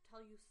stories?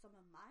 Tell you some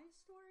of my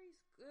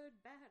stories? Good,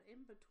 bad,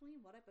 in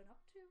between, what I've been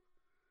up to?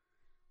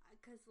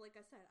 Because like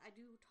I said, I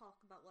do talk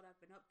about what I've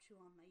been up to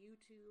on my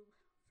YouTube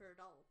for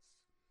adults.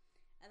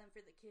 And then for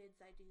the kids,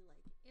 I do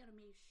like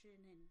animation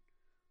and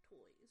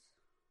toys.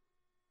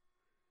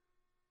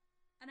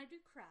 And I do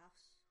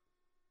crafts.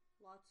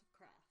 Lots of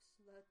crafts.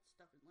 That's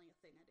definitely a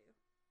thing I do.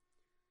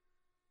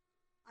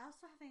 I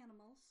also have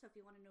animals, so if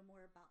you want to know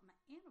more about my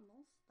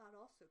animals, that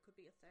also could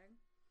be a thing.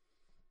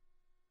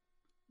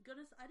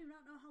 Goodness, I do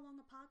not know how long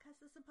a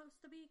podcast is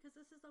supposed to be, because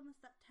this is almost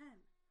at 10.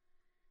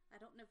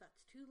 I don't know if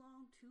that's too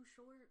long, too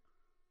short.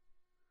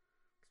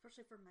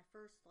 Especially for my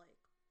first, like,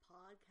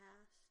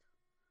 podcast.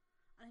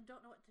 I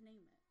don't know what to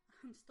name it.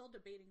 I'm still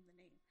debating the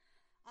name.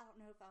 I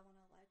don't know if I want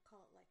to, like,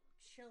 call it, like,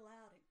 chill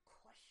out and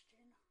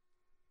question.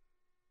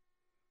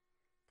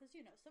 Because,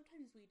 you know,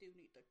 sometimes we do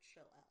need to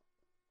chill out.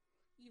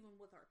 Even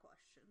with our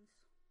questions.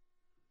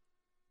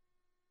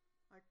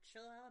 Or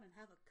chill out and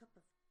have a cup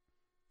of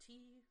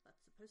tea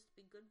that's supposed to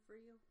be good for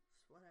you.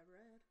 That's what I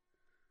read.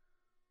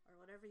 Or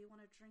whatever you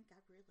want to drink.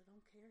 I really don't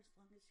care as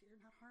long as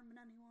you're not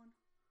harming anyone.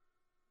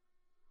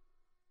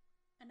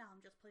 And now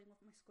I'm just playing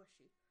with my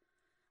squishy.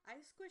 I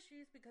have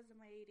squishies because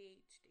of my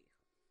ADHD.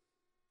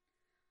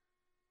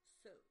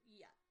 So,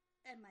 yeah.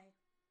 And my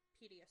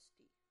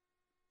PTSD.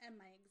 And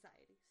my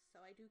anxiety.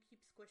 So I do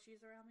keep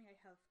squishies around me. I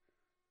have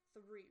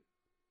 3.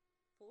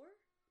 4,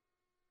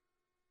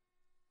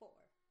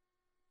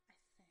 I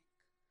think.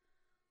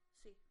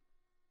 See,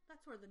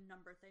 that's where the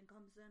number thing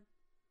comes in.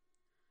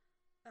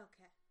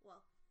 Okay,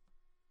 well,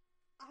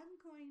 I'm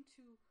going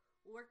to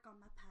work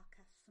on my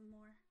podcast some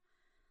more.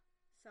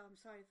 So I'm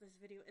sorry if this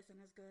video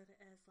isn't as good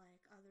as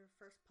like other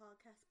first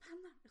podcasts, but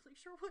I'm not really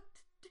sure what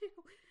to do.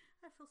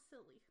 I feel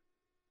silly.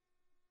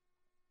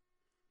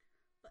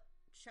 But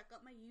check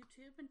out my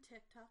YouTube and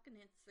TikTok and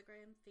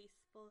Instagram,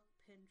 Facebook,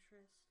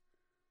 Pinterest.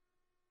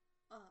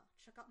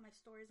 Check out my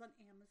stories on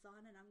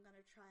Amazon, and I'm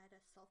gonna try to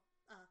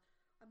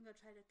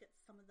get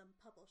some of them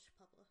published.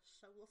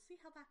 So we'll see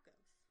how that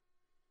goes.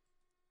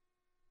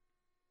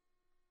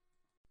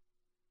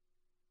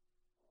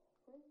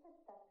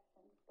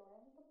 Reproduction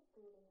during the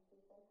breeding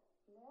season,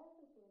 males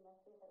and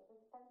females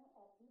seahorses partner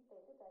up and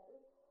stay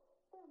together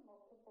for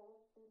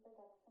multiple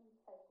reproduction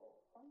cycles.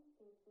 Some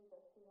species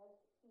of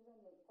seahorse even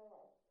mate for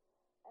life.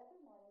 Every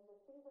morning, the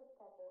seahorse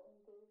couple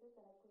engages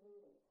in a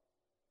greeting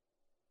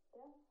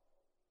dance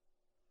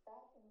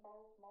that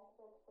involves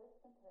multiple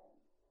twists and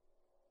turns.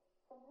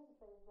 Sometimes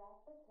they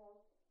wrap their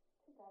tails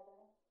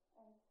together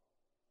and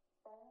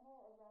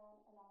spiral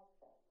around an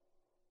object.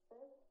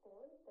 This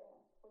scary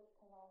dance, which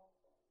can last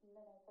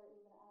minutes or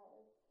even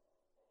hours,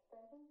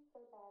 strengthens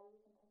their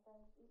bodies and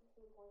confirms each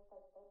seahorse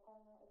that their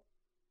partner is.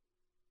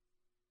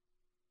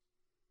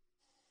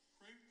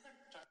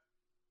 Reproduction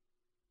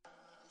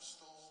is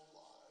still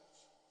alive.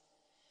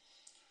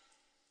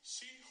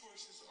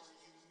 Seahorses are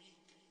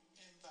unique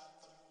in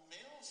that the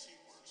male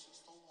seahorse is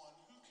the one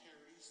who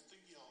carries the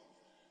young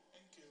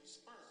and gives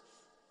birth.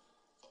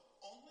 The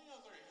only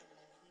other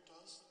animal who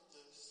does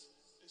this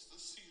is the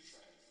sea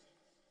dragon,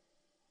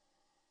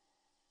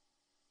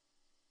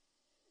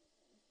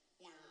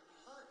 where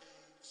her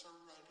eggs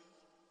are ready,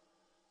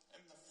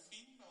 and the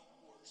female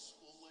horse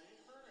will lay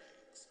her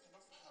eggs in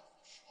a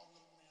pouch on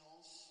the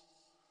male's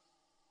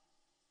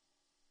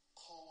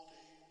called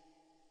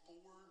a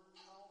board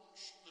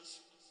pouch.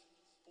 This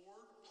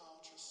board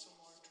pouch is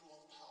similar to a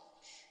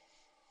pouch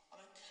on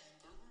a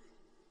kangaroo.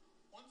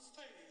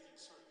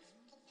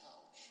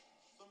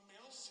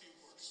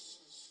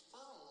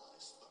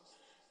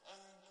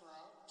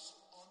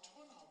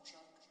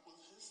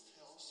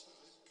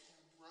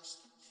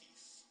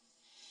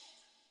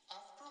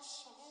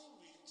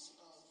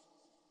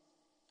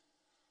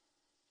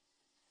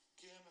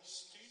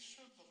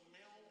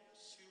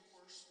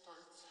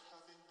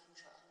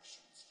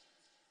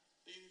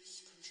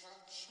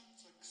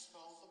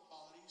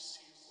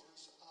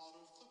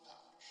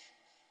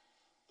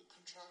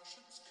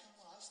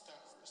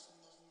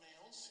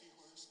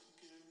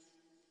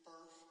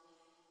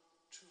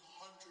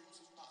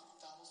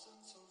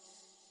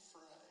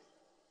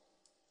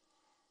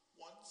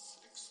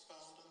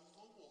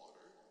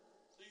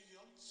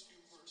 young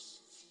seahorse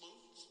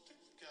floats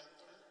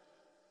together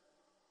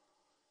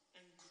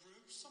in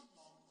groups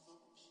among the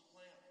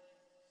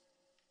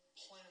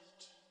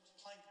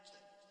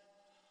plankton.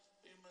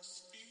 They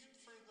must feed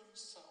for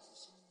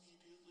themselves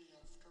immediately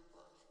after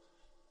birth.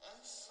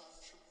 As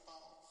such,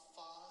 about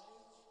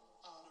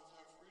 5 out of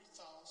every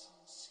 1,000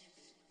 sea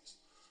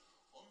babies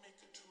will make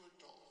it to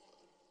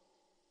adulthood.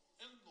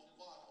 In the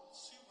wild,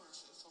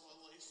 seahorses have a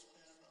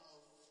lifespan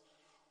of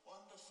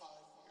 1 to 5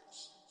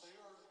 years. They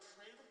are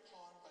preyed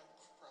upon by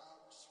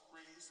crabs,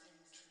 rays, and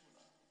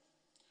tuna.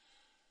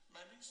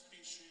 Many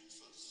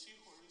species of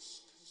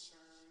seahorse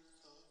consider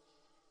the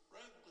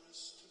red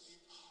list to be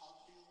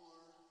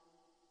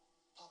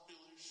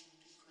population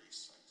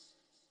decreasing.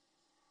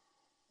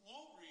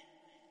 We'll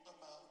read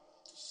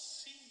about the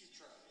sea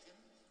dragon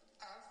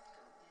after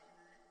we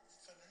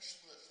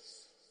finish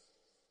this.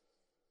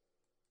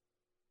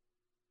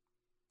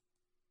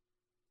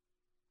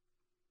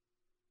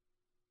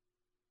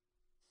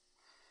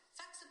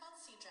 Facts about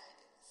sea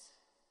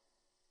dragons.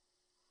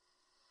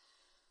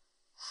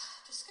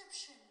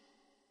 Description.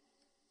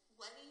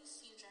 Wetty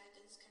sea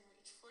dragons can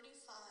reach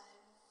 45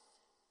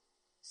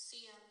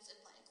 cms in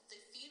length. They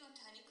feed on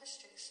tiny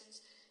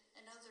crustaceans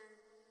and other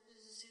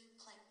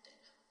zooplankton,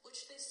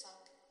 which they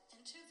suck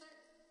into the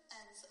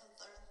ends of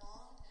their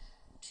long,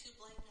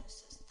 tube-like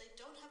noses. They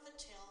don't have a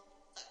tail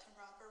that can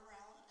wrap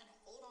around and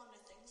hold on to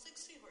things like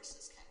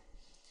seahorses can.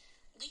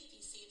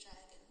 Leafy sea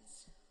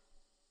dragons.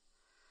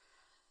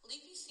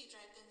 Leafy sea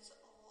dragons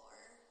are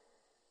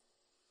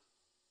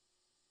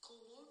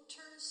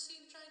Coulter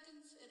sea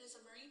dragons. It is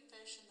a marine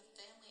fish in the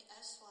family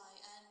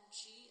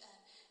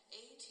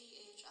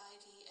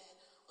Syngnathidae,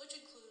 which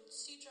includes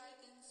sea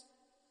dragons,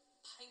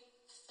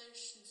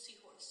 pipefish, and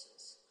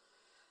seahorses.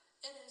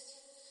 It is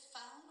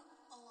found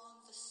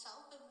along the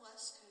south and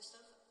west coast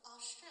of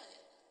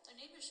Australia.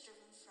 Their name is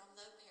driven from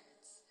the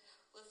appearance,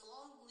 with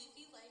long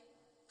leafy-like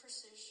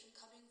precision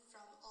coming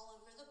from all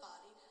over the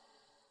body,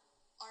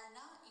 are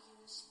not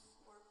used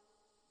for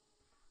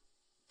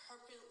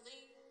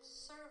appropriately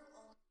serve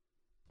only.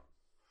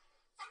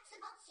 Facts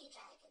about sea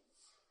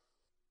dragons.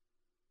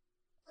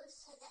 Close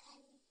to the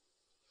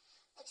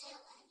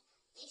tail end,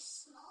 these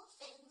small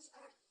fins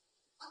are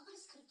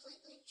almost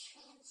completely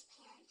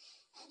transparent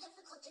and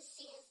difficult to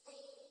see as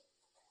they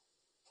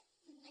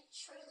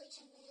maturely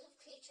to move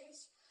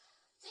creatures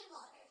through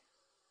water.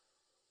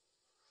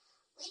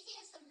 Leafy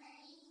is the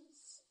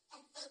marines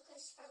and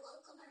focus for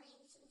local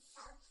marines in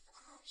South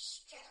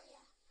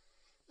Australia.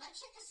 Much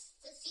like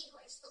the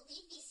seahorse, the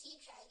leafy sea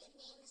dragon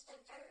names the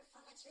bird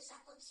from its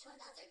resemblance to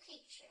another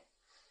creature,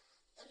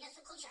 the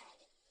mythical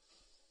dragon.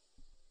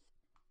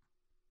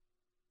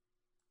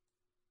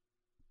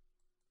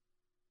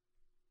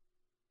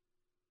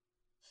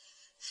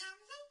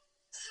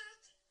 Habitat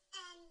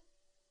and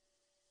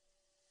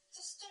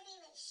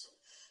distribution.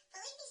 The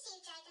leafy sea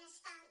dragon is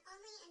found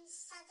only in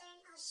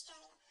southern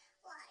Australia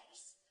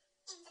waters,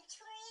 in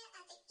Victoria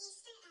at the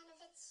eastern end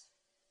of its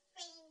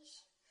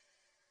range.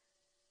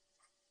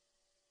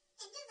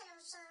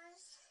 Individual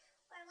shores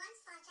were once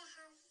thought to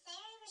have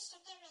very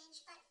restricted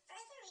range, but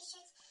further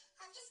research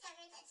have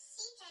discovered that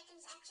sea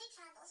dragons actually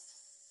travel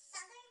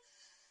several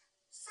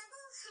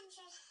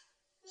hundred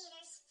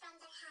meters from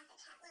their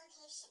habitat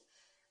location,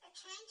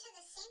 returning to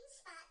the same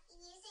spot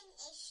using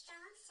a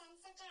strong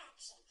sense of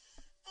direction.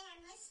 They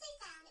are mostly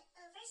found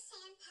over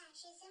sand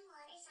patches in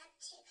waters up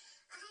to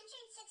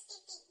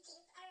 160 feet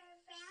deep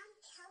around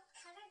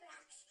kelp-covered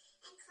rocks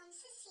and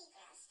clumps of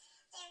seagrass.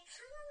 They are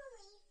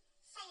commonly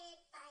sighted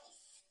by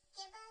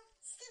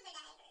scuba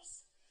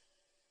divers.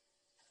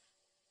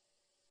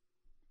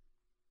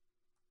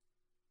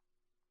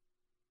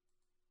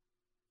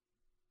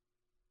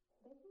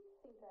 Leafy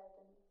sea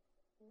dragons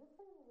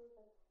usually live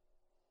a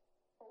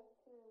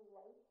solitary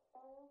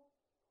lifestyle.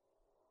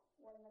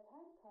 When the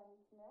time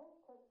comes, males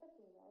court the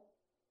females,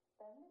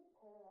 then they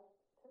pair up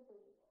to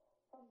breed.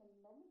 From the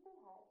moment they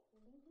hatch,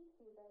 leafy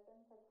sea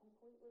dragons are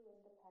completely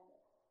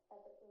independent.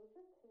 By the age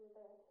of 2,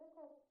 they are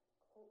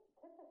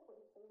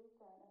typically fully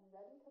grown and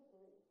ready to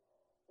breed.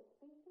 The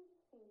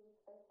species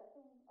feeds by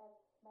sucking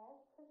up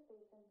small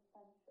crustaceans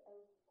such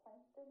as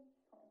plankton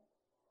shrimp.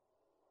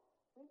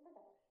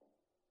 Reproduction.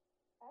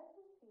 As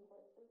with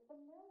seahorses, the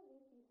male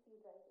leafy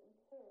sea dragon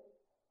cares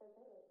for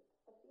the eggs.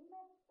 The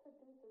female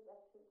produces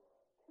up to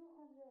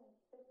 250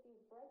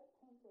 bright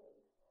pink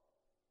eggs.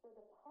 She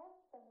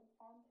deposits them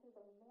onto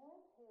the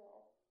male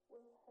tail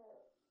with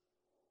her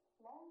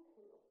long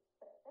tube.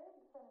 The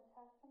eggs then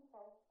attach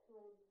themselves to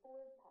a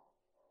board patch,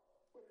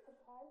 which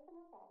supplies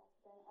them with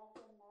oxygen.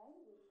 After 9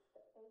 weeks,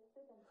 the eggs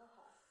begin to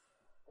hatch.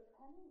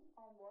 Depending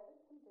on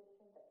water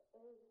condition, the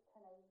eggs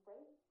turn a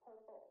bright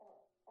purple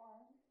or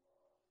orange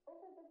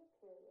over this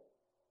period,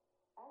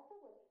 after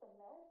which the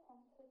male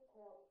pumps his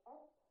tail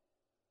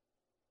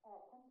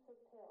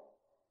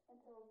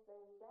until the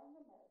young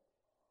emerge,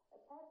 a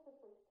process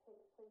which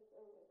takes place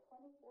over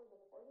 24 to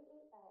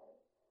 48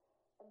 hours.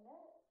 The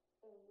male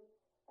aids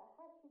the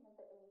hatching of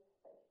the eggs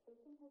by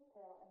shaking his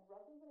tail and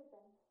rubbing it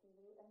against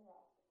seaweed and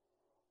rock.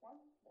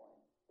 Once born,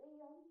 the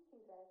young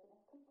sea dragon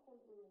is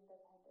completely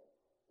independent.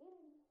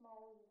 eating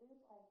small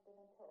zooplankton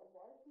until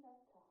large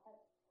enough to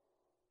hunt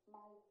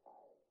my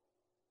size.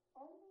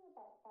 Only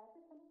about 5%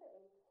 of the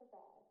eggs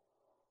survive.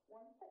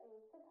 Once the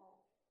eggs are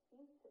hatched,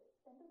 each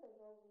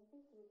individual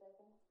leafy sea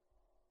dragon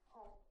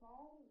has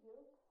small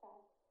yolk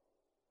sacs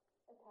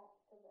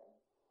attached to them.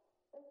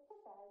 This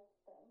provides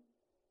them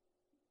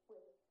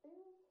with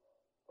food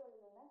for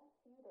the next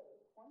few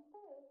days. Once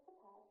the eggs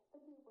have hatched,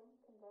 the newborns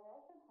can go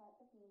off and hunt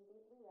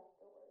immediately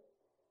afterwards.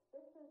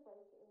 This is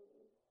like a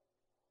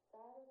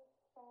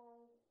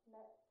satisfied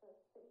net for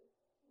safe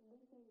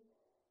leafy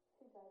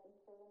sea dragons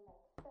for the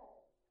next day.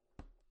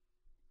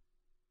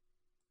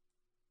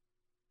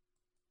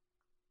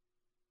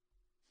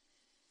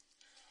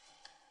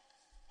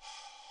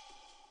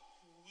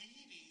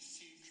 Weedy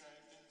sea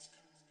dragons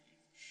can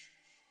reach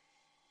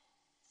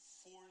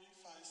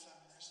 45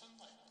 centimeters in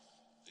length.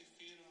 They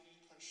feed on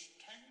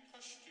tiny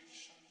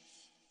crustaceans.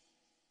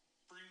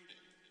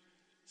 Breeding.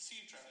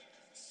 Sea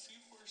dragons,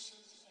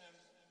 seahorses, and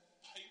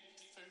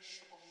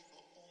pipefish are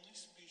the only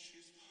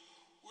species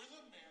where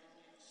the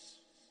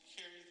males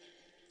carry the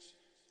eggs.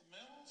 The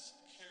males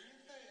carry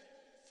the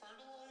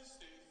fertilized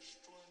eggs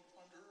joined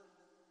under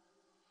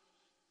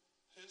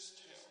his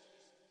tail.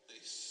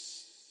 They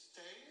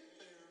stay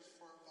there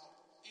for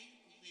about 8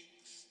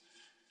 weeks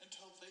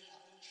until they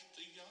hatch.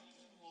 The young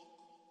look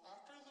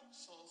after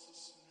themselves as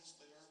soon as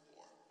they are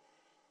born.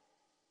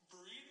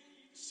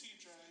 Breeding sea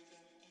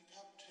dragon in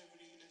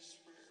captivity is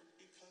rare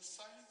because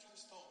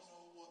scientists don't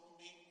know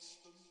what makes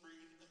them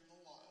breed in the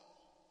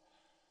wild.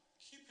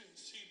 Keeping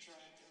sea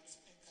dragons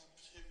in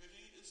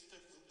captivity is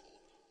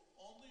difficult.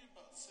 Only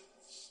about 60%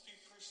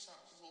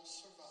 will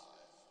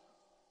survive.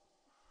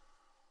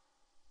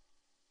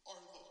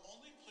 Are the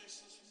only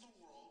places in the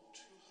world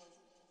to have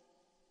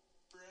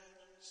bred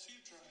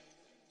sea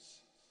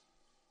dragons,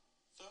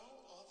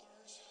 though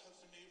others have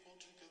been able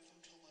to get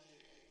them to lay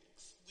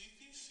eggs.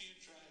 Leafy sea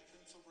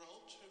dragons, a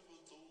relative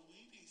of the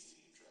weedy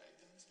sea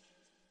dragons,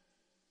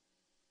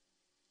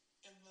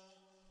 in the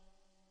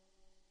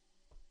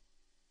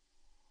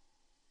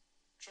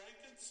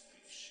dragon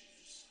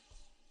species.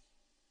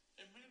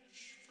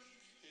 Image for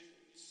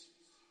kids.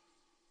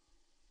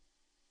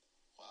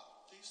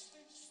 Wow, these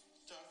things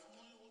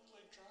definitely look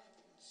like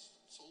dragons.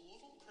 It's a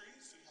little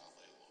crazy how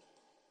they look.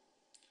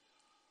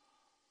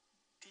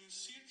 Do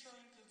sea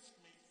dragons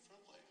mate for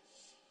life?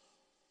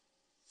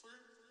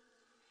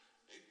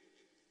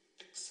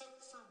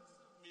 Except for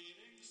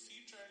mating,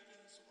 sea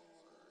dragons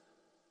are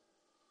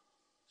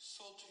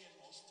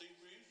sultanos. They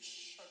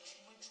reach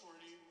sexual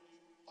maturity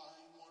by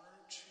 1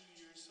 or 2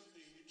 years of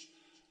age,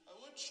 at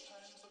which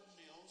time the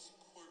males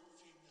court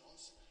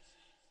females.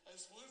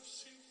 As with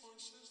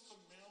seahorses, the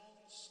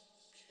males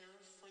care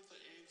for the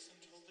eggs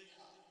until they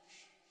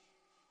hatch,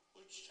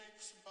 which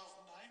takes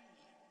about 9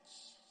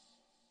 weeks.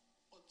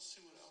 Let's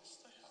see what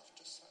else they have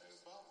to say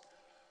about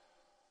it.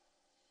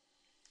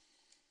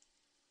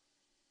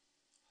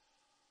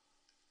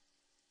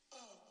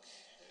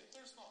 Okay,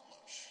 there's not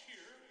much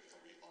here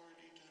that we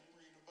already didn't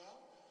read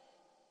about.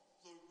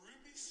 The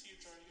ruby sea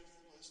dragon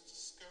was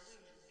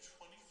discovered in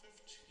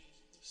 2015.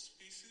 The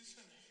species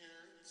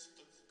inherits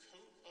the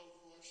coat of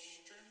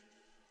Western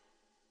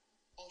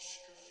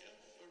Australia.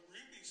 The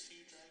ruby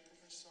sea dragon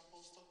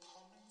resembles the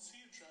common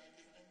sea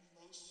dragon in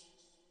most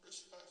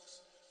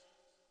respects,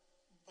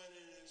 but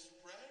it is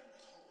red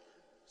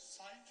colored.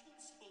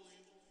 Scientists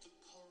believe the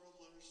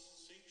coloration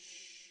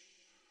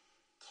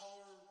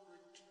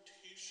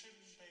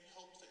may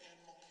help the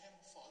animal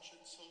camouflage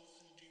itself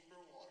in deeper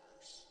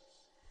waters.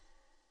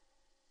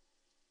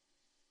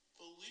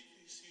 The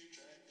leafy sea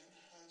dragon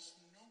has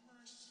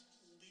numerous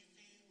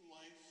leafy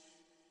life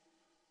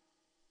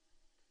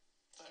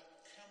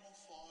that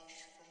camouflage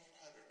from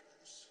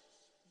predators.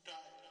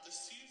 Diet. The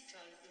sea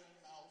dragon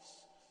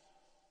mouse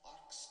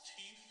lacks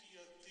teeth,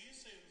 yet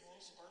these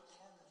animals are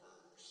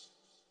carnivores.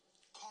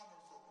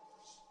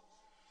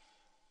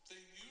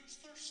 They use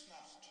their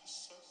snout to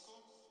suck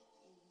up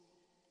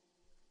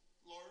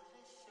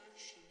larger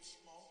fish and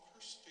small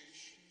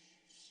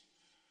crustaceans.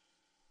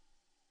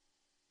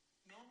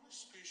 Normal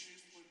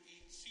species would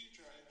eat sea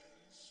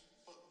dragons,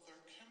 but their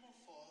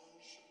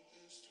camouflage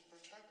is to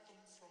protect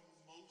them from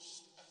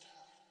most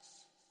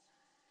attacks.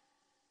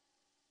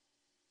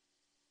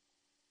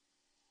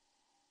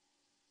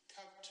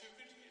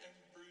 Captivity and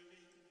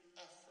breeding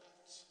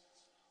efforts.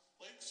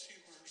 Like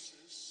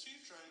seahorses, sea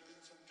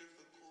dragons are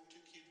difficult to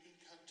keep in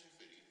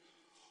captivity.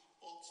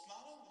 While it's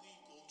not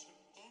illegal to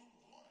own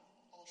one,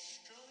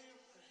 Australia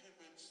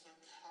prohibits their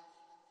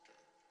capture,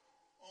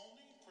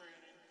 only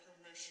granting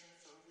permission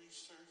for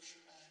research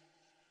and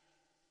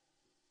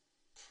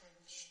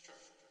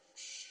construction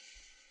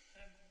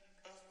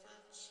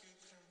efforts. You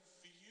can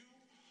view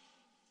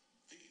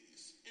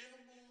these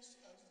animals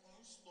at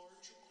most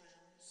large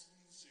aquariums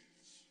and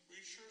zoos.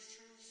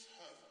 Researchers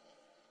have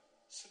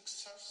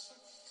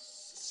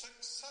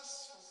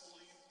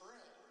successfully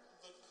bred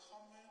the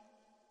common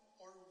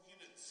or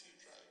weeded sea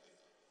dragon,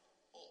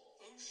 while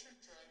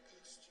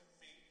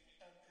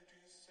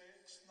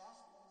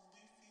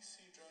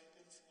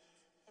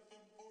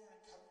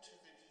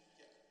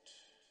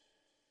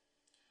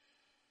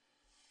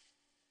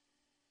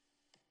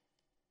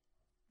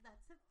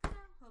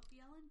hope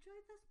y'all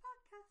enjoyed this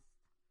podcast.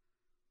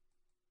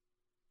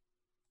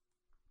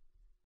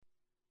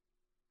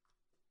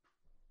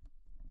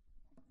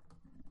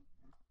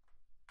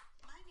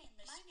 My name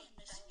is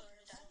Diver.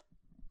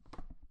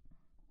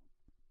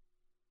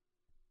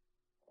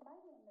 My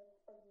name is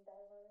Spring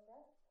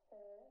Diver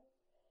Sarah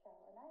Shaw,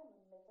 and I am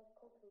a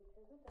mythical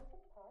creature who does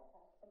a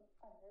podcast from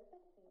under the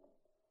sea.